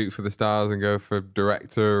want to shoot for the stars and go for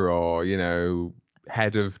director or,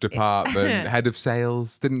 head of department, head of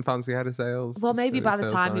sales. Didn't fancy head of sales. Well, maybe by the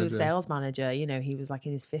Sales time he was manager. sales manager, he was like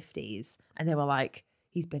in his 50s. And they were like,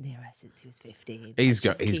 he's been here since he was 15. He's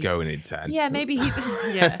Let's just keep- going in 10. Yeah, maybe he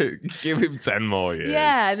yeah. Give him 10 more years.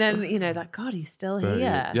 Yeah, and then, like, God, he's still So,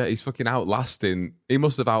 here. yeah, he's fucking outlasting. He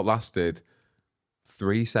must have outlasted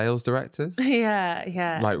 3 sales directors.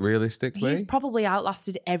 Yeah. Like, realistically. He's probably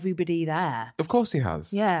outlasted everybody there. Of course he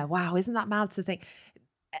has. Yeah, wow, isn't that mad to think?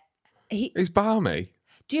 He's balmy.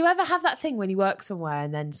 Do you ever have that thing when you work somewhere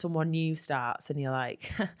and then someone new starts and you're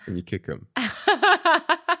like... And you kick them.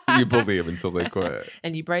 You bully them until they quit.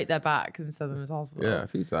 And you break their back and send them to hospital. Yeah, a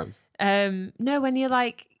few times. No, when you're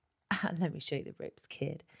like... Let me show you the ropes,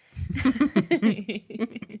 kid.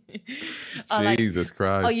 Jesus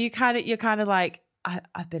Christ. Oh, you're kind of like,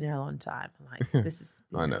 I've been here a long time. I'm like, this is...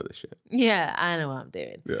 I know this shit. Yeah, I know what I'm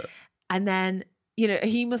doing. Yeah. And then,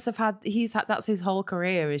 he must have had, that's his whole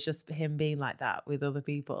career is just him being like that with other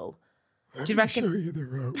people. Do you reckon? Show you the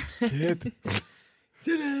ropes, kid.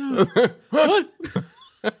 Sit down. What?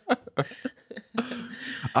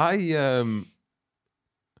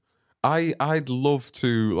 I'd love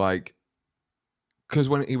to, like, because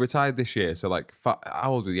when he retired this year, so like,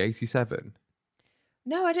 how old was he? 87?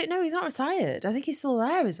 No, I didn't know. He's not retired. I think he's still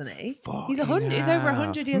there, isn't he? He's Fucking 100. He's over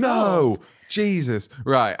 100 years no, old. Jesus.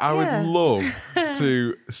 Right. I Yeah. would love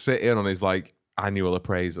to sit in on his like annual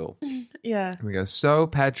appraisal. Yeah. And we go, so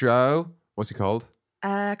Pedro, what's he called?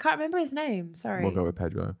 I can't remember his name. Sorry. We'll go with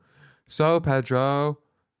Pedro. So Pedro,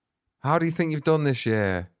 how do you think you've done this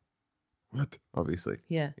year? What? Obviously.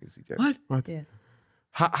 Yeah. Easy joke. What? What? Yeah.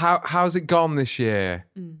 How's it gone this year?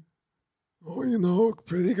 Oh,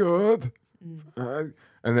 pretty good. And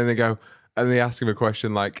then they go, and they ask him a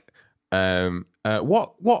question like,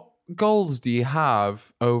 what goals do you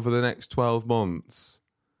have over the next 12 months?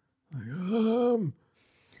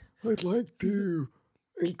 I'd like to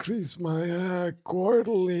increase my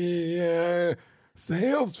quarterly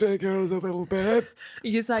sales figures a little bit.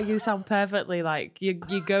 You sound perfectly like you're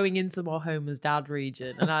going into more Homer's dad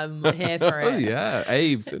region, and I'm here for it. Oh yeah,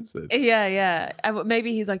 Abe Simpson. Yeah.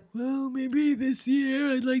 Maybe he's like, Well, maybe this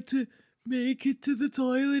year I'd like to make it to the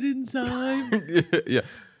toilet in time.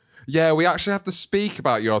 Yeah, we actually have to speak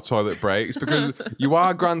about your toilet breaks because you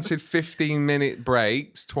are granted 15-minute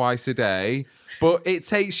breaks twice a day, but it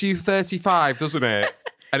takes you 35, doesn't it?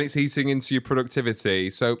 And it's eating into your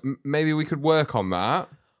productivity. So maybe we could work on that.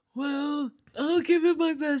 Well, I'll give it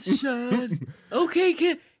my best shot. Okay,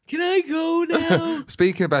 can I go now?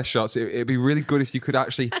 Speaking of best shots, it'd be really good if you could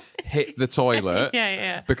actually hit the toilet.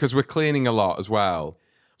 Yeah. Because we're cleaning a lot as well.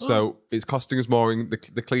 So it's costing us more.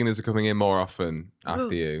 The cleaners are coming in more often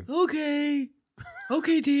after you. Okay,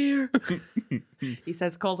 dear. He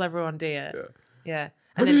calls everyone dear. Yeah.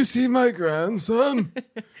 Have you seen my grandson?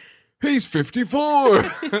 He's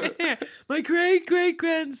 54. My great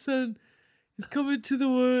grandson is coming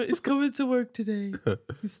to work today.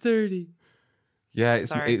 He's 30. Yeah,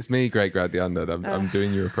 Sorry. it's me, great granddad. I'm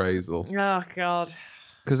doing your appraisal. Oh God.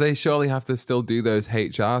 Because they surely have to still do those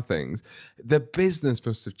HR things. The business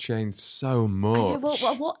must have changed so much.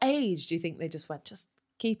 Well, what age do you think they just went? Just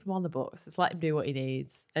keep him on the books. Just let him do what he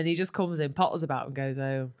needs, and he just comes in, potters about, and goes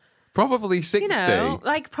home. Probably 60.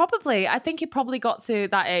 Probably. I think he probably got to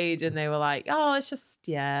that age, and they were like, "Oh, let's just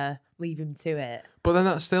leave him to it." But then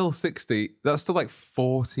that's still 60. That's still like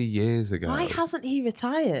 40 years ago. Why hasn't he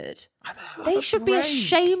retired? I know, They that's should be great.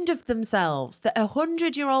 ashamed of themselves that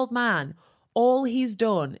 100-year-old man, all he's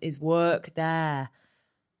done is work there.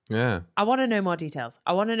 Yeah. I want to know more details.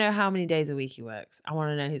 I want to know how many days a week he works. I want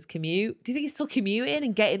to know his commute. Do you think he's still commuting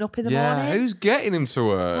and getting up in the Yeah. morning? Who's getting him to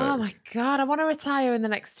work? Oh my God, I want to retire in the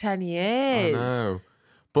next 10 years. I know.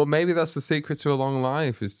 But maybe that's the secret to a long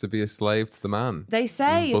life is to be a slave to the man. They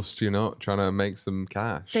say, Bust you nut, trying to make some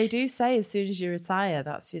cash. they do say as soon as you retire,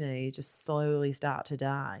 that's, you just slowly start to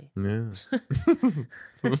die. Yeah.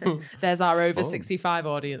 There's our over 65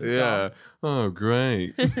 audience. Yeah. Oh,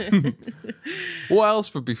 great. What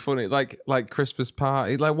else would be funny? Like Christmas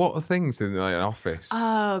party. Like what are things in like an office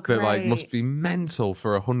Oh, great. that like must be mental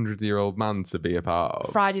for 100-year-old man to be a part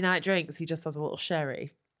of? Friday night drinks, he just has a little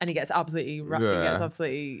sherry and he gets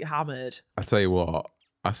absolutely hammered. I tell you what,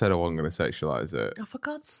 I said I wasn't going to sexualize it, Oh, for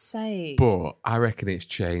God's sake. but I reckon it's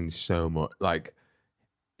changed so much. Like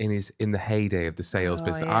in the heyday of the sales Oh,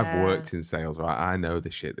 business, yeah. I've worked in sales, right? I know the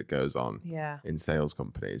shit that goes on Yeah. in sales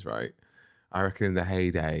companies, right? I reckon in the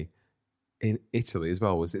heyday in Italy as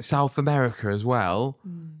well, was it South America as well?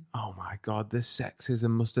 Oh my God, the sexism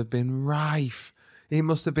must have been rife. He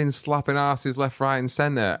must have been slapping asses left, right, and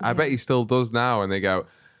centre. I bet he still does now. And they go,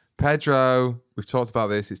 Pedro, we've talked about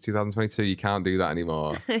this. It's 2022. You can't do that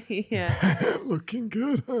anymore. Yeah. Looking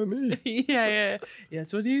good, honey. Yeah.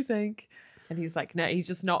 Yes, what do you think? And he's like, no, he's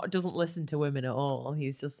just doesn't listen to women at all.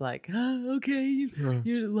 He's just like, okay, you're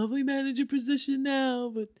in a lovely manager position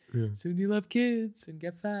now, but soon you'll have kids and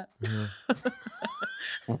get fat.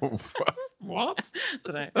 What?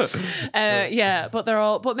 I don't know. Yeah,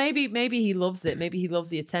 but maybe he loves it. Maybe he loves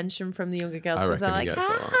the attention from the younger girls I because they're reckon like, he gets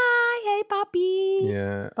that. hi, hey, puppy.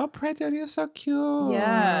 Yeah. Oh, Pedro, you're so cute.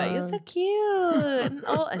 Yeah, you're so cute.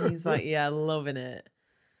 And he's like, yeah, loving it.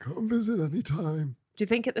 Come visit anytime. Do you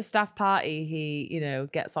think at the staff party he,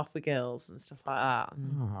 gets off with girls and stuff like that?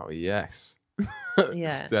 Oh yes,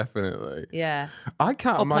 Yeah. definitely. Yeah. I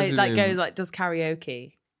can't Or play, imagine him- does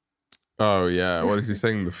karaoke. Oh yeah, what is he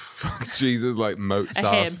saying? The fuck Jesus, like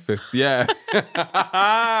Mozart's hymn. fifth. Yeah,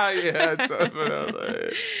 yeah,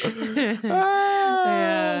 definitely.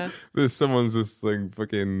 Yeah. There's someone's just like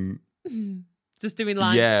fucking Just doing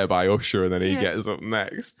lines. yeah by Usher, and then he Yeah. gets up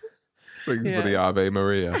next. Sings Yeah. for the Ave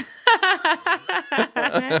Maria.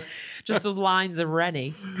 Just does lines of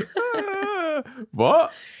Rennie.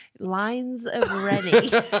 What? Lines of Rennie.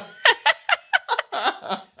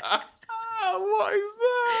 What is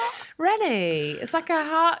that? Rennie. It's like a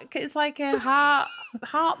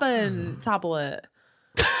heartburn tablet.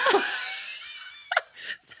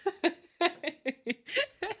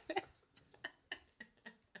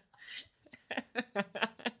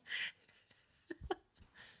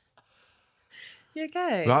 You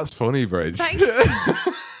okay? That's funny, Bridge. Thank you.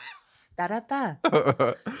 Da-da-da.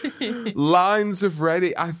 Lines of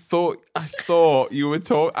Ready. I thought you were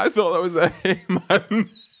talking. I thought that was a hymn. I'd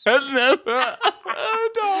never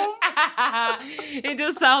heard of. It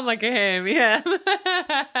does sound like a hymn, yeah.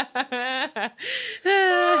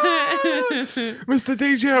 Mr.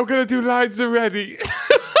 DJ, I'm gonna do Lines of Ready.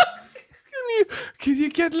 Can you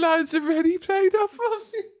get Lines of Ready played up for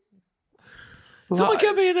me? Someone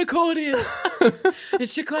get me an accordion.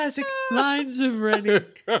 It's your classic Lines of Rennie.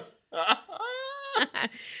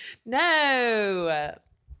 No.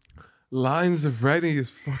 Lines of Rennie is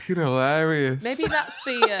fucking hilarious. Maybe that's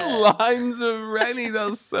the... Lines of Rennie,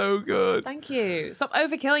 that's so good. Thank you. Stop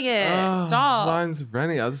overkilling it. Oh, Stop. Lines of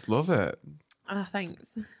Rennie, I just love it.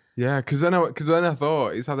 Thanks. Yeah, because then I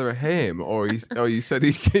thought it's either a him or you said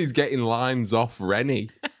he's getting lines off Rennie.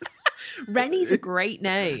 Rennie's a great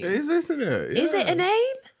name. It is, isn't it? Is it a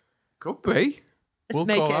name? Could be. Let's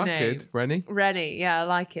make call it a our name. kid Rennie. Rennie. Yeah, I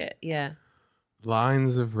like it. Yeah.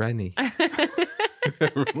 Lines of Rennie.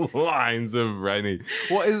 Lines of Rennie.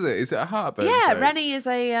 What is it? Is it a heartburn? Yeah, thing? Rennie is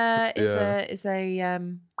a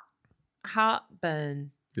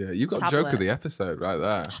heartburn. Yeah, you got tablet. joke of the episode right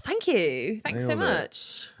there. Oh, thank you. Thanks so Nailed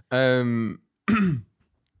much.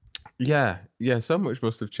 Yeah. So much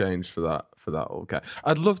must have changed for that old guy.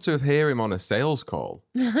 I'd love to hear him on a sales call.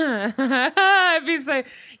 It'd be so.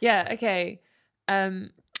 Yeah. Okay. Who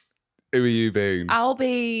are you being? I'll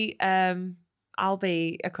be a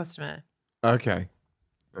customer. Okay.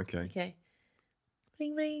 Okay.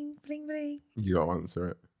 Bling bling bling bling. You got to answer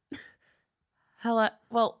it. Hello.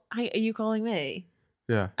 Well, hi, are you calling me?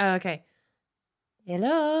 Yeah. Oh, okay.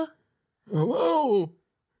 Hello. Hello.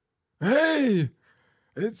 Hey,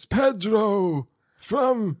 it's Pedro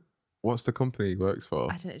from What's the company he works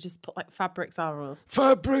for? I don't know, just put like Fabrics Are Us.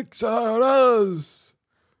 Fabrics Are Us.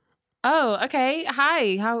 Oh, okay.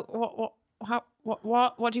 Hi.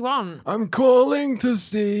 What do you want? I'm calling to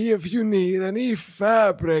see if you need any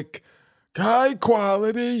fabric. High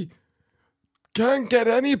quality. Can't get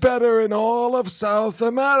any better in all of South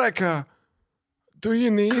America. Do you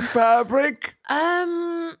need fabric?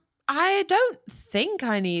 I don't think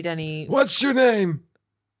I need any. What's your name?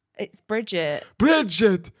 It's Bridget.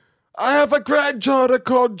 Bridget. I have a granddaughter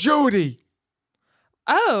called Judy.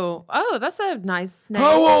 Oh, that's a nice name.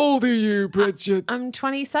 How old are you, Bridget? I'm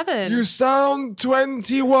 27. You sound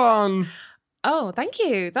 21. Oh, thank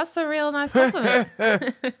you. That's a real nice compliment.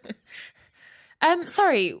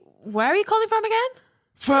 Sorry, where are you calling from again?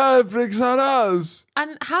 Fabrics Are Us.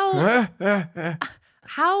 And how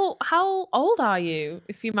old are you,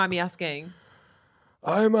 if you mind me asking?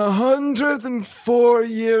 I'm 104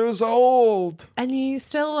 years old. And you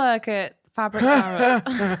still work at Fabric Are?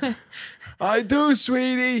 I do,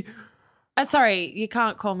 sweetie. Sorry, you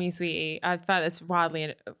can't call me sweetie. I find this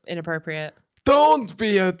wildly inappropriate. Don't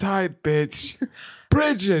be a tight bitch.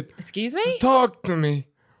 Bridget, Excuse me? talk to me.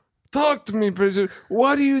 Talk to me, Bridget.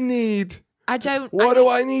 What do you need? I don't. What do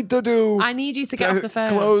I need to do? I need you to get off the phone.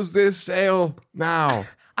 Close this sale now.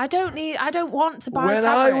 I don't want to buy When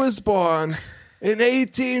fabric. I was born in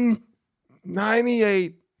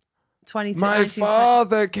 1898, 22, my 19,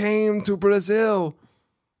 father came to Brazil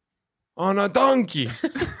on a donkey.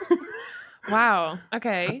 Wow.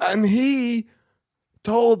 Okay. And he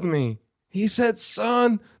told me, he said,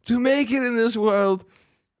 son, to make it in this world,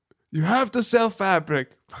 you have to sell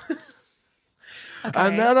fabric. Okay.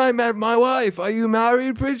 And then I met my wife. Are you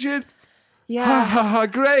married, Bridget? Ha Yeah. ha ha,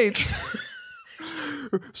 great.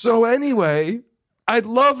 So anyway, I'd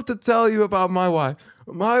love to tell you about my wife.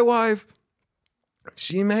 My wife,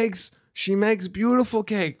 she makes beautiful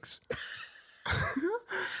cakes.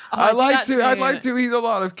 I'd did like to eat a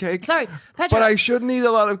lot of cake. Sorry, Pedro. But I shouldn't eat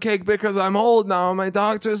a lot of cake because I'm old now and my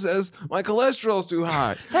doctor says my cholesterol's too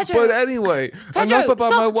high. Pedro. But anyway, Pedro, enough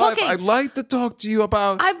about stop my wife. talking. I'd like to talk to you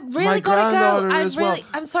about I've really my gotta granddaughter go. as well.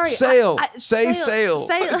 I'm sorry. Sail. Sail.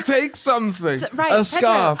 Sail. Take something. Right, a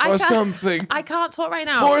scarf Pedro, or something. I can't talk right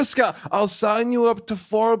now. 4 scarves. I'll sign you up to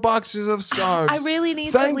 4 boxes of scarves. I really need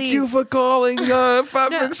to Thank leave. you for calling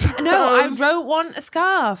Fabric Scarves. No, I don't want a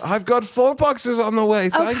scarf. I've got 4 boxes on the way.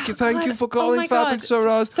 Thank you. Thank God. you for Oh calling my Fabric God.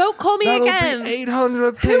 Scarves. Don't call me That'll again. be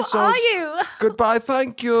 800 Who pesos. are you? Goodbye.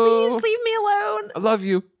 Thank you. Please leave me alone. I love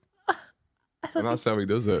you. And that's how he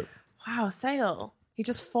does it. Wow, Sale. He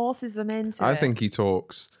just forces them into I it. think he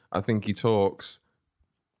talks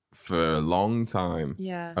for a long time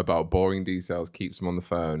Yeah. about boring details, keeps them on the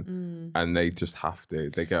phone, and they just have to.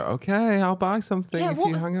 They go, okay, I'll buy something if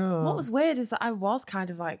you hang up. What was weird is that I was kind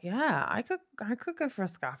of like, yeah, I could go for a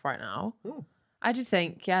scarf right now. I did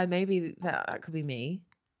think, yeah, maybe that could be me.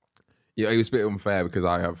 Yeah, it was a bit unfair because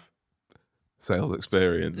I have sales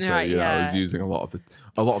experience. So, Right, I was yeah. using a lot of the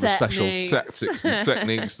special Techniques. tactics and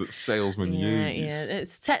techniques that salesmen use. Yeah,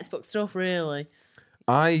 it's textbook stuff, really.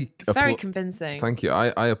 It's very convincing. Thank you.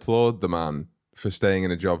 I applaud the man for staying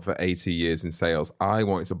in a job for 80 years in sales. I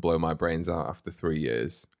wanted to blow my brains out after 3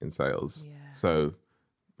 years in sales. Yeah. So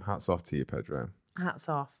hats off to you, Pedro. Hats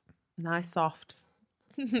off. Nice, soft,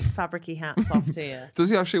 fabricy hats off to you. Does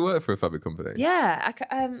he actually work for a fabric company? Yeah,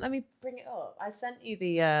 let me bring it up. I sent you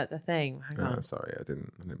the thing. Hang on. Sorry, I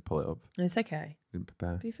didn't pull it up. It's okay. Didn't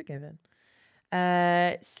prepare. Be forgiven.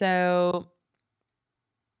 So...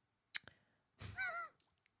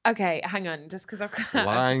 Okay, hang on, just because I've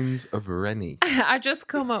Lines of Rennie. I've just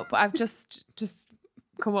come up. I've just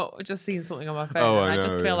come up. Just seen something on my phone. Oh, and I I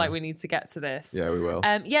just know, feel yeah. like we need to get to this. Yeah, we will.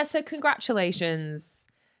 Yeah. So congratulations.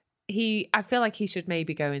 I feel like he should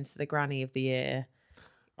maybe go into the Granny of the Year.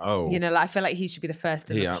 Oh, You know, I feel like he should be the first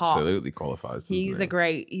in he the pot. absolutely qualifies. doesn't He's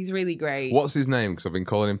he? He's really great. What's his name? Because I've been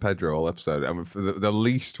calling him Pedro all episode. And for the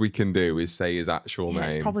least we can do is say his actual Yeah, name.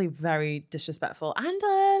 it's probably very disrespectful and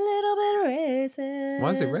a little bit racist. Why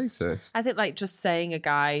is it racist? I think like just saying a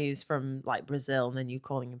guy who's from like Brazil and then you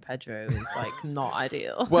calling him Pedro is like not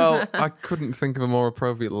ideal. Well, I couldn't think of a more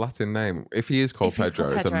appropriate Latin name. If he is called If he's Pedro,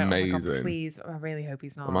 called it's Pedro, amazing. Oh my God, please, I really hope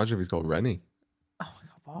he's not. Imagine if he's called Rennie. Oh my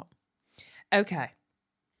God, what? Okay.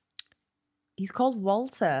 He's called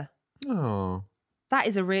Walter. Oh, That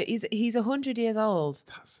is he's 100 years old.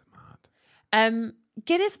 that's mad.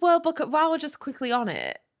 Guinness World Book of, while we're just quickly on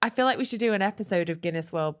it, I feel like we should do an episode of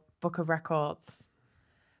Guinness World Book of Records.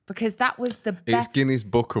 Because that was the It's best. Guinness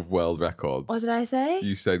Book of World Records. What did I say?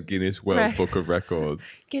 You said Guinness World Right. Book of Records.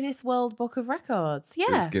 Guinness World Book of Records.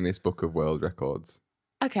 Yeah. It's Guinness Book of World Records.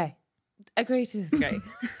 Okay. Agree to disagree.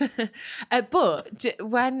 But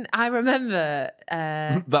when I remember...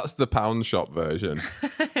 That's the pound shop version.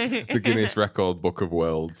 The Guinness Record Book of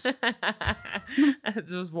Worlds.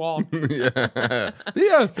 just one. Yeah. The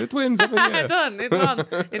Earth, it wins every year. Done. It's on.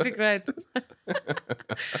 It's great.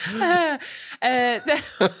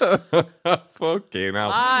 Fucking hell.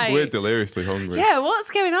 Why? We're deliriously hungry. Yeah, what's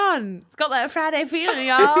going on? It's got that Friday feeling,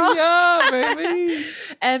 y'all. Yeah, baby.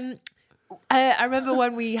 I remember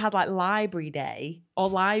when we had like library day or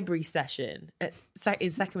library session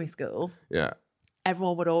in secondary school, Yeah.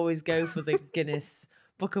 everyone would always go for the Guinness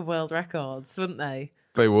Book of World Records, wouldn't they?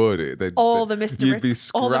 They would. They'd, All the Mr. You'd be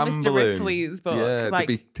all the scrambling. Mr. Ripley's book. Yeah, like,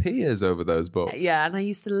 there'd be tears over those books. yeah, and I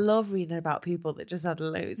used to love reading about people that just had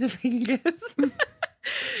loads of fingers.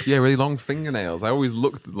 Yeah, really long fingernails. I always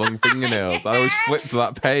looked at the long fingernails. I always flipped to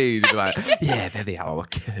that page and be like, yeah, there they are,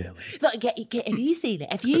 curly. Look, have you seen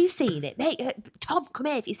it? Have you seen it? Hey, Tom, come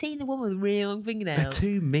here. Have you seen the one with really long fingernails? They're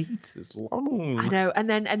 2 meters long. I know. And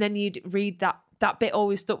then you'd read that bit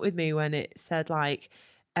always stuck with me when it said like,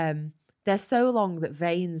 they're so long that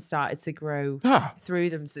veins started to grow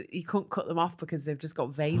through them, so you couldn't cut them off because they've just got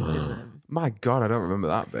veins in them. My God, I don't remember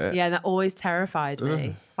that bit. Yeah, and that always terrified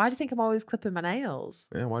me. Why do you think I'm always clipping my nails?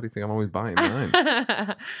 Yeah, why do you think I'm always biting mine?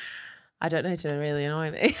 I don't know, to really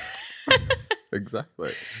annoy me.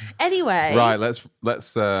 Exactly. Anyway, Right, let's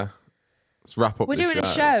wrap up. we're this doing a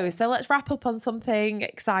show, so let's wrap up on something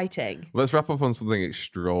exciting. Let's wrap up on something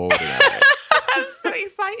extraordinary. I'm so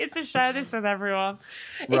excited to share this with everyone.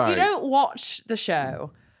 If you Right. don't watch the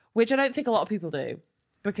show, which I don't think a lot of people do,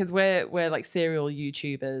 because we're like serial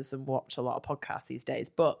YouTubers and watch a lot of podcasts these days,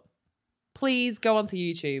 but please go onto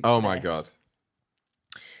YouTube. Oh for my this, God.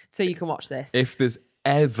 So you can watch this. If there's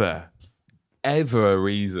ever a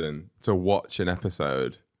reason to watch an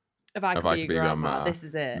episode If I of Could I Be Could Be Your Grandma, Grandma, this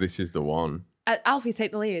is it. this is the one. Alfie,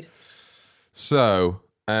 take the lead. So,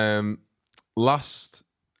 last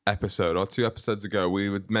episode or 2 episodes ago, we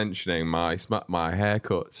were mentioning my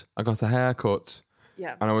haircut. I got a haircut.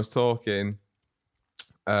 Yeah. And I was talking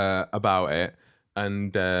about it.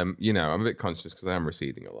 And, I'm a bit conscious because I am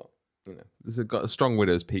receding a lot. There's got a strong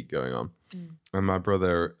widow's peak going on. And my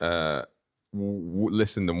brother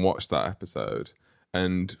listened and watched that episode.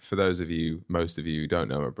 And for most of you who don't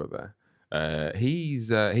know my brother, he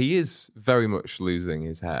is very much losing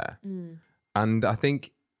his hair. And I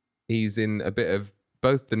think he's in a bit of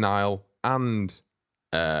both denial and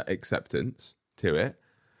acceptance to it.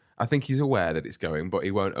 I think he's aware that it's going, but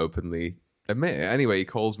he won't openly admit it. Anyway, he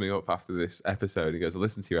calls me up after this episode. He goes, I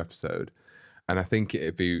listened to your episode, and I think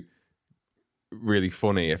it'd be really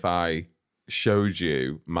funny if I showed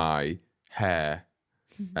you my hair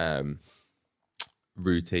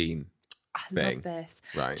routine thing. I love this.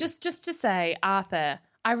 Right. Just to say, Arthur,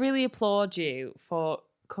 I really applaud you for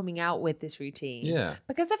coming out with this routine. Yeah.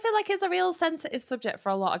 Because I feel like it's a real sensitive subject for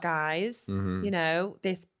a lot of guys. Mm-hmm.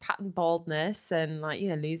 This pattern baldness and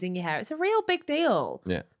losing your hair. It's a real big deal.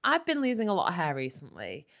 Yeah. I've been losing a lot of hair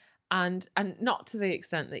recently. And not to the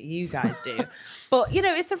extent that you guys do, but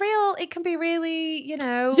it can be really,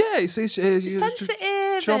 Yeah, it's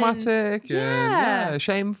sensitive, traumatic, and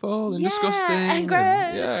shameful and disgusting, and gross.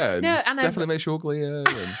 And definitely makes you uglier and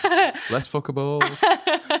less fuckable.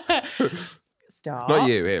 Stop. Not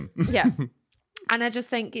you, him. Yeah. And I just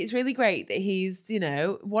think it's really great that he's,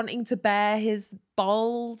 wanting to bear his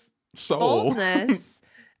baldness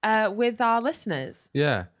with our listeners.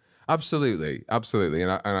 Yeah. Absolutely,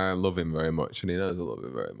 and I love him very much, and he knows I love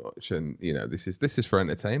him very much, and this is for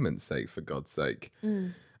entertainment's sake, for God's sake.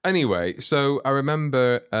 Anyway, so I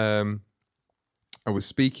remember I was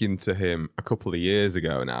speaking to him a couple of years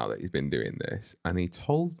ago now that he's been doing this, and he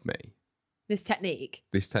told me this technique.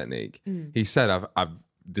 He said, I've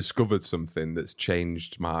discovered something that's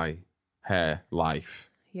changed my hair life.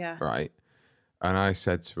 Yeah. Right. And I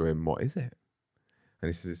said to him, what is it? And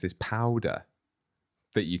he says, it's this powder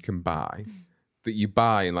that you can buy, that you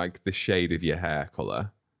buy in like the shade of your hair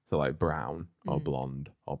colour, so like brown or blonde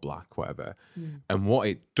or black, whatever. And what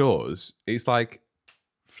it does, it's like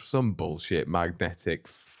some bullshit magnetic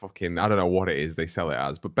fucking, I don't know what it is they sell it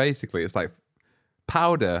as, but basically it's like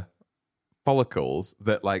powder follicles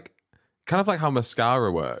that like, kind of like how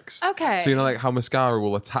mascara works. Okay. So like how mascara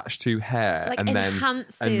will attach to hair like and then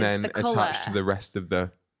the colour. attach to the rest of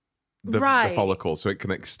the follicle, so it can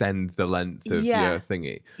extend the length of your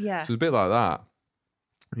thingy. Yeah. So it's a bit like that.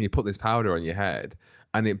 And you put this powder on your head,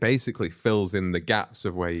 and it basically fills in the gaps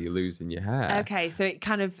of where you're losing your hair. Okay, so it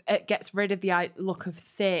kind of gets rid of the look of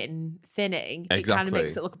thinning. Exactly. It kind of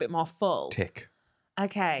makes it look a bit more full. Tick.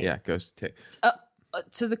 Okay. Yeah, it goes to tick.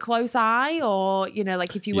 To the close eye, or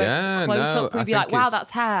like if you went close up, you'd be like, "Wow, that's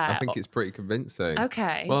hair." I think it's pretty convincing.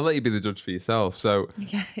 Okay. Well, I'll let you be the judge for yourself. So,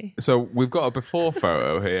 okay. So we've got a before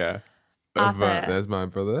photo here. Arthur. There's my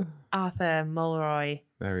brother. Arthur Mulroy.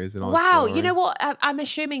 There he is. Wow, Mulroy. you know what? I'm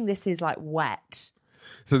assuming this is like wet.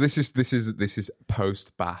 So this is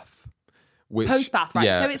post bath. Post bath, right?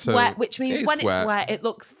 Yeah, so it's wet, which means when it's wet, it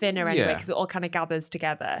looks thinner anyway Yeah. because it all kind of gathers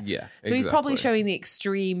together. Yeah. So he's probably exactly. showing the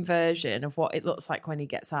extreme version of what it looks like when he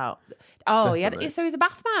gets out. Oh, Definitely. so he's a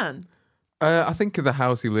bath man. I think the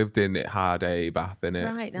house he lived in, it had a bath in it.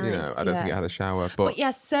 Right, You know, nice, I don't think yeah. it had a shower, But yeah,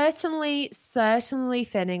 certainly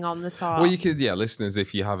thinning on the top. well, you could, listeners,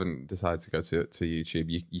 if you haven't decided to go to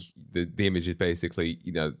YouTube, the image is basically,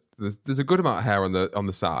 there's a good amount of hair on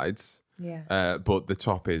the sides. Yeah. But the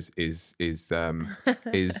top is well,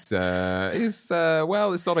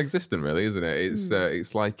 it's non-existent, really, isn't it?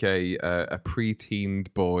 It's like a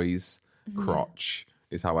pre-teened boy's crotch,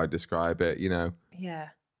 is how I describe it. Yeah.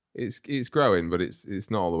 It's growing, but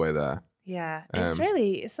it's not all the way there. Yeah.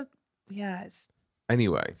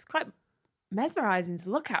 Anyway, It's quite mesmerizing to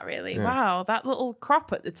look at, really. Yeah. Wow, that little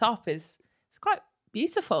crop at the top it's quite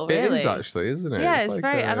beautiful, really. it is actually, isn't it? Yeah, it's like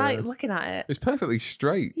very. I like looking at it. It's perfectly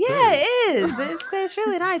straight. Yeah, too. it is. It's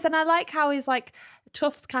really nice, and I like how his like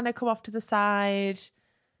tufts kind of come off to the side.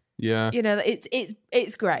 Yeah,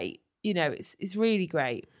 It's great. It's really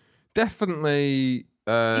great. definitely.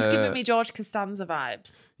 He's giving me George Costanza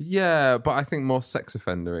vibes. Yeah, but I think more sex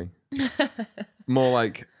offendery. More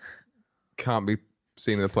like can't be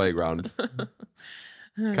seen in the playground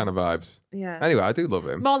kind of vibes. Yeah. Anyway, I do love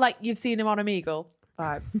him. More like you've seen him on Omegle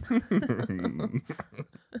vibes.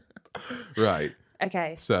 Right.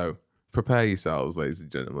 Okay. So prepare yourselves, ladies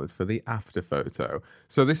and gentlemen, for the after photo.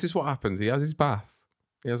 So this is what happens. He has his bath.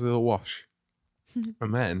 He has a little wash.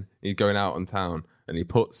 And then he's going out on town and he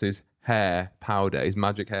puts his hair powder, his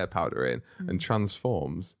magic hair powder in and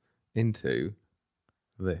transforms into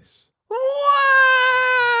this.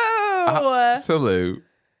 Whoa! Absolute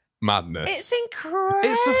madness. It's incredible.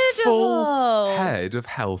 It's a full head of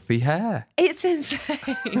healthy hair. It's insane.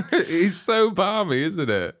 It's so balmy, isn't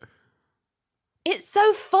it? It's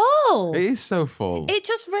so full. It is so full. It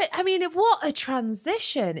just, I mean, what a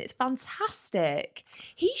transition. It's fantastic.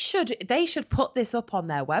 They should put this up on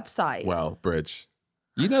their website. Well, Bridge,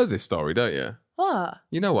 you know this story, don't you? What?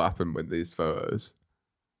 You know what happened with these photos?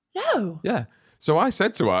 No. Yeah. So I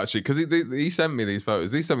said to her, actually, because he sent me these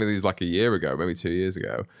photos. He sent me these like a year ago, maybe 2 years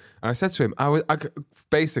ago. And I said to him,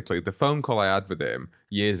 basically, the phone call I had with him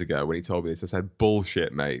years ago when he told me this, I said,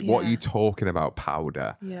 bullshit, mate. What are you talking about,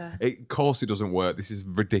 powder? Yeah. Of course it doesn't work. This is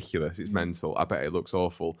ridiculous. It's mental. I bet it looks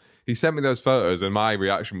awful. He sent me those photos and my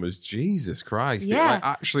reaction was, Jesus Christ. Yeah. It like,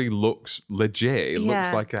 actually looks legit. It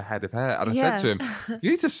looks like a head of hair. And I said to him,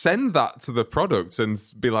 you need to send that to the product and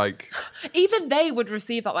be like... Even they would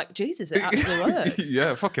receive that like, Jesus, it actually works.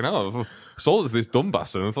 Yeah, fucking hell. Sold it to this dumb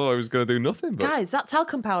bastard and I thought I was going to do nothing. But... Guys, that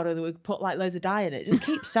talcum powder that we put like loads of dye in it, just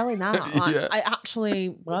keep selling that. Like, Yeah. it actually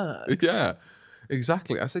works. Yeah,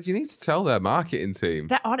 exactly. I said, you need to tell their marketing team.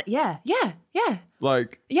 They're on it. Yeah.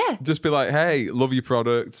 Like, Yeah. just be like, hey, love your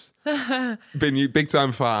products. Big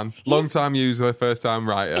time fan, long time user, first time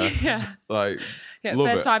writer. Yeah. Like, Yeah, love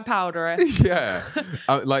first it. time powderer. Yeah.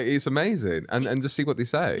 Like, it's amazing. And just see what they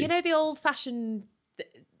say. You know the old fashioned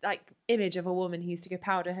like image of a woman who used to go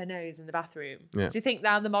powder her nose in the bathroom? Yeah. Do you think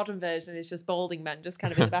now the modern version is just balding men just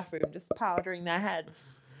kind of in the bathroom, just powdering their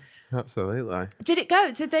heads? Absolutely. Did it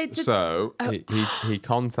go? Did they? So he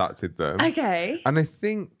contacted them. Okay. And I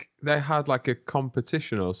think they had like a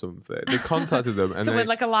competition or something. They contacted them and To win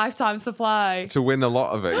like a lifetime supply. to win a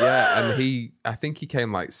lot of it, yeah. And I think he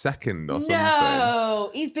came like second or something. No,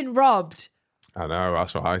 he's been robbed. I know,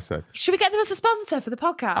 that's what I said. Should we get them as a sponsor for the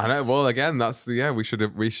podcast? I know. Well, again, we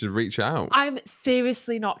should reach out. I'm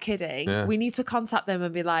seriously not kidding. Yeah. We need to contact them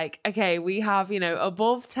and be like, okay, we have,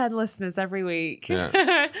 above 10 listeners every week.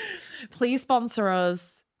 Yeah. Please sponsor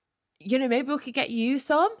us. Maybe we could get you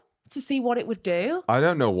some to see what it would do. I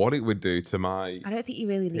don't know what it would do to my. I don't think you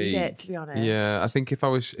really need it, to be honest. Yeah, I think if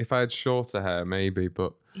I had shorter hair, maybe,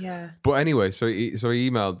 but. Yeah. But anyway, so he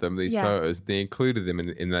emailed them these Yeah. photos. They included them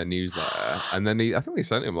in their newsletter, and then I think they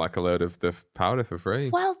sent him like a load of the powder for free.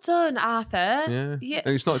 Well done, Arthur. Yeah.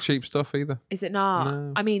 And it's not cheap stuff either. Is it not?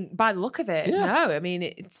 No. I mean, by the look of it, Yeah. no. I mean,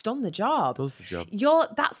 it's done the job. Does the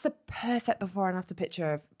job. That's the perfect before and after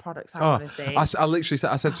picture of products I want to see. I literally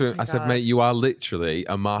said, to him, my I said, God. mate, you are literally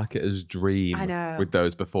a marketer's dream. I know. With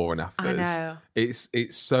those before and afters. I know. It's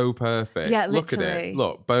so perfect. Yeah, Look at literally. it.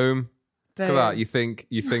 Look, boom. Look at Boom. that.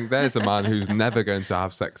 You think there's a man who's never going to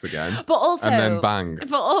have sex again. But also, and then bang.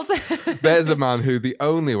 But also, There's a man who the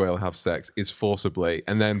only way he'll have sex is forcibly,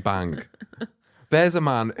 and then bang. There's a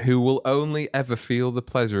man who will only ever feel the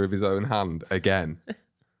pleasure of his own hand again,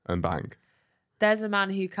 and bang. there's a man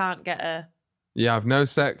who can't get a. You have no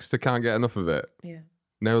sex to can't get enough of it. Yeah.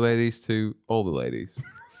 No ladies to all the ladies.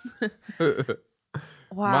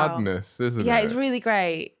 Wow. Madness, isn't Yeah, it? it's really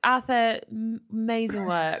great. Arthur, amazing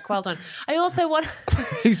work. Well done. I also want.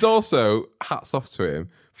 He's also, hats off to him,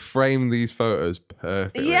 framed these photos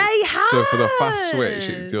perfectly. Yeah, he So for the fast has. switch,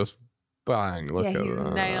 it just bang. Look Yeah, at he's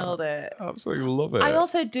that. nailed it. Absolutely love it. I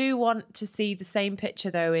also do want to see the same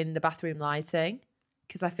picture though in the bathroom lighting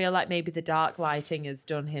because I feel like maybe the dark lighting has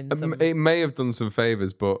done him some. It may have done some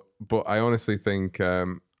favors, but I honestly think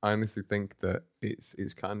that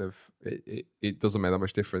it's kind of it doesn't make that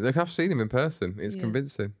much difference. Like, I've seen him in person; it's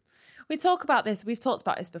convincing. We talk about this. We've talked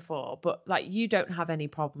about this before, but like you don't have any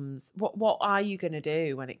problems. What are you going to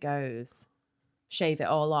do when it goes? Shave it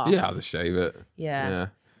all off? Yeah, I'll just shave it. Yeah.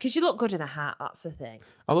 Because you look good in a hat. That's the thing.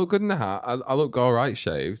 I look good in the hat. I look all right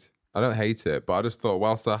shaved. I don't hate it, but I just thought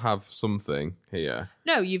whilst I have something here,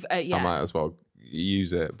 No, you've I might as well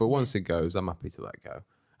use it. But once it goes, I'm happy to let go.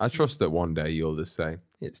 I trust that one day you'll just say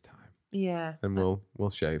it's time, Yeah. and we'll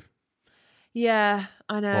shave. Yeah,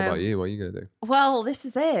 I know. What about you? What are you gonna do? Well, this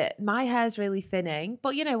is it. My hair's really thinning,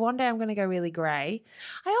 but one day I'm going to go really grey.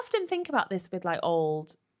 I often think about this with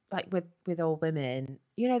with old women.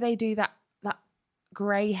 They do that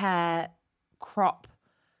grey hair crop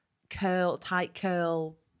tight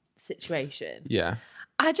curl situation. Yeah.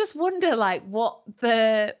 I just wonder what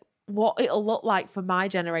it'll look like for my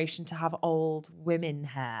generation to have old women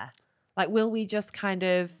hair. Like, will we just kind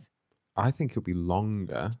of I think it'll be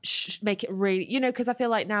longer. make it really, because I feel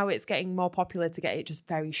like now it's getting more popular to get it just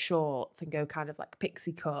very short and go kind of like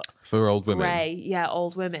pixie cut. For old women. Grey, yeah,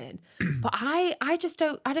 old women. But I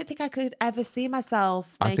don't think I could ever see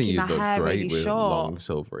myself I think making you'd my look hair great really with short. long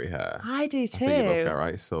silvery hair. I do I too. think you look all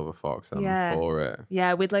right, silver fox. I'm Yeah. for it.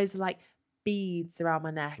 Yeah, with loads of beads around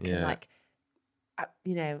my neck and Yeah.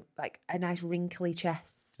 like a nice wrinkly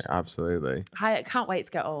chest. Yeah, absolutely. I can't wait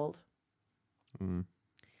to get old. Well,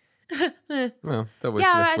 don't wish,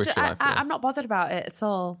 Yeah, wish your life away. I'm not bothered about it at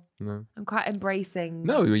all. No. I'm quite embracing.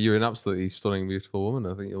 No, you're an absolutely stunning, beautiful woman.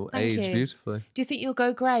 I think you'll Thank age you. beautifully. Do you think you'll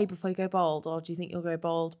go grey before you go bald, or do you think you'll go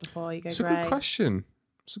bald before you go It's grey? a good question.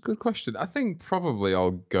 It's a good question. I think probably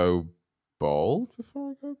I'll go bald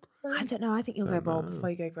before I go grey. I don't know. I think you'll go bald know. before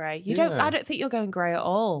you go grey. You Yeah. don't. I don't think you're going grey at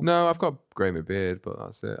all. No, I've got grey in my beard, but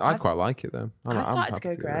that's it. I quite like it though. I've started to happy go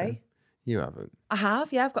get grey. You haven't. I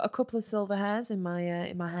have. Yeah, I've got a couple of silver hairs in my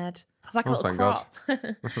head. It's like a Oh, little thank God. crop.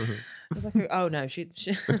 It's like oh no, she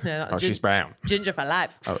no, Oh, she's brown. ginger for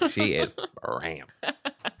life. Oh, she is brown.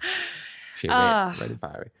 She's red and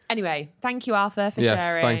fiery. Anyway, thank you, Arthur, for Yes,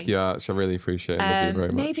 sharing. thank you, Arch. I really appreciate it. Love you very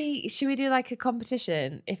much. Maybe should we do like a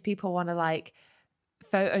competition if people want to like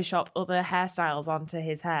Photoshop other hairstyles onto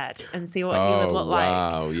his head and see what he would look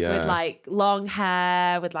wow, like yeah. with like long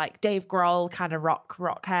hair, with like Dave Grohl kind of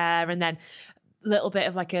rock hair, and then a little bit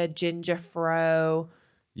of like a ginger fro,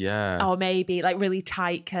 Yeah. or maybe like really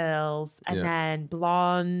tight curls, and Yeah. then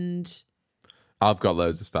blonde. I've got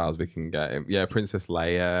loads of styles we can get him. Yeah, Princess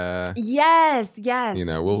Leia. Yes. You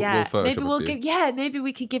know, we'll Photoshop maybe we'll a few. give maybe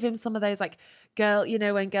we could give him some of those like girl,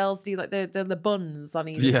 when girls do like the buns on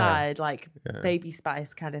either Yeah. side, like Baby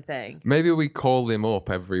Spice kind of thing. Maybe we call him up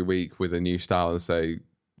every week with a new style and say,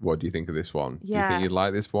 what do you think of this one? Do you Yeah. think you'd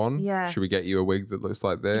like this one? Yeah. Should we get you a wig that looks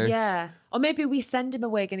like this? Yeah. Or maybe we send him a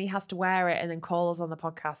wig and he has to wear it and then call us on the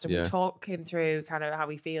podcast and Yeah. we talk him through kind of how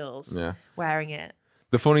he feels Yeah. wearing it.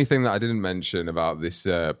 The funny thing that I didn't mention about this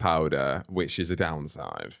powder, which is a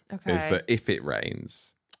downside, is Okay. that if it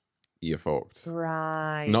rains, you're fucked.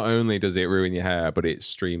 Right. Not only does it ruin your hair, but it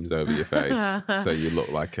streams over your face, so you look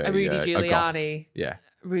like a Rudy goth. Giuliani. Yeah,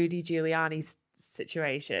 Rudy Giuliani's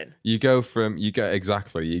situation. you go from a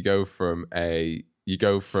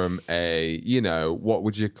what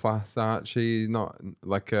would you class Archie? Not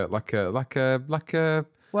like a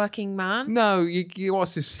Working man? no. You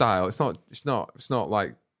what's his style? It's not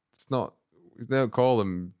like they don't call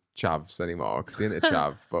him chavs anymore because he ain't a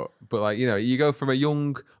chav. but like you go from a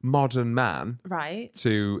young modern man Right.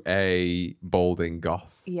 to a balding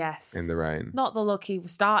goth Yes. in the rain. Not the look he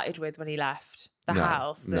started with when he left the No,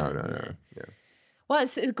 house. No. and- Yeah. Well,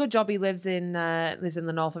 it's a good job he lives in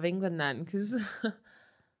the north of England then, because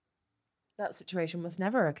that situation must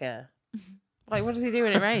never occur. Like, what does he do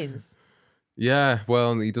when it rains? Yeah,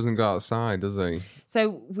 well, he doesn't go outside, does he?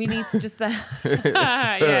 So we need to just say,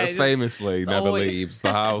 yeah, Famously, never always- leaves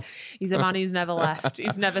the house. he's a man who's never left.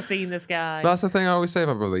 He's never seen the sky. That's the thing I always say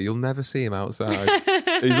about brother. You'll never see him outside.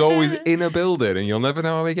 He's always in a building, and you'll never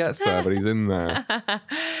know how he gets there, but he's in there.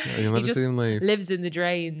 You'll never just see him leave. lives in the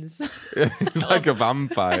drains. He's like a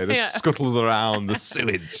vampire that Yeah. scuttles around the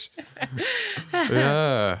sewage.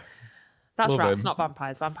 Yeah. That's Love right. him. It's not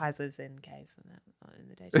vampires. Vampires lives in caves and not in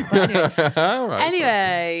the daytime. But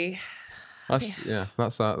anyway, Anyway,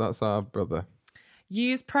 that's our brother.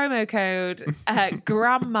 use promo code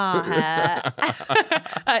Grandma Hair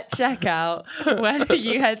at checkout when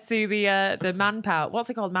you head to the man powder. What's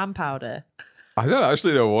it called? Man powder. I don't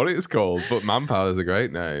actually know what it's called, but Manpowder is a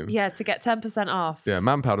great name. Yeah, to get 10% off. Yeah,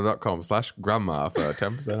 manpowder.com/grandma for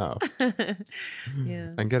 10% off.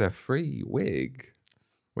 Yeah. And get a free wig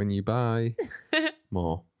when you buy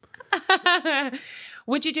more.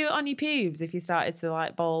 Would you do it on your pubes if you started to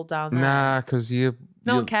like bald down there? Nah, because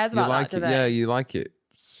No one cares about that, like do it. they? Yeah, you like it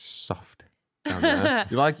soft down there.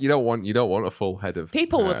 you don't want a full head of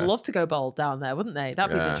People would hair. love to go bald down there, wouldn't they?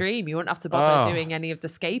 That'd be Yeah. the dream. You wouldn't have to bother Oh. doing any of the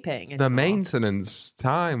scaping The anymore. maintenance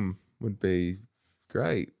time would be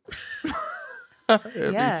great.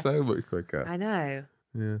 It'd Yeah. be so much quicker. I know.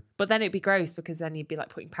 Yeah. But then it'd be gross because then you'd be like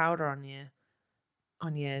putting powder on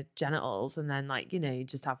your genitals, and then like you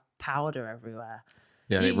just have powder everywhere.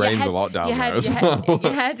 Yeah, and it Your rains head- a lot down your there head, as your well. Head,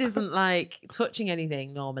 your head isn't like touching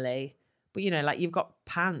anything normally, but like you've got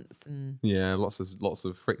pants and Yeah, lots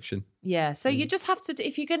of friction. yeah. So you just have to,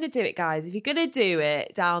 if you're going to do it, guys, if you're going to do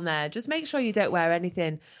it down there, just make sure you don't wear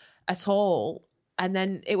anything at all, and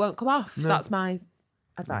then it won't come off. No. That's my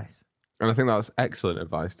advice. And I think that's excellent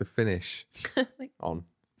advice to finish on.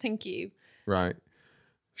 Thank you. Right.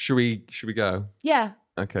 Should we go? Yeah.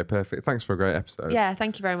 Okay, perfect. Thanks for a great episode. Yeah.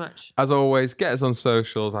 Thank you very much. As always, get us on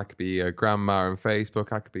socials. I could be Grandma on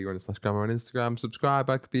Facebook. I could be /Grandma on Instagram. Subscribe.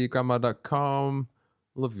 I could be grandma.com.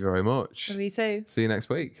 Love you very much. Love you too. See you next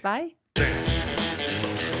week. Bye.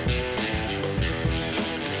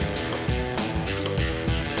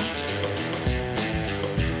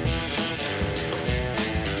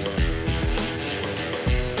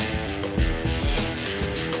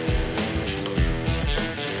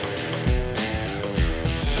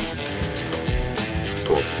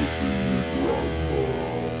 Super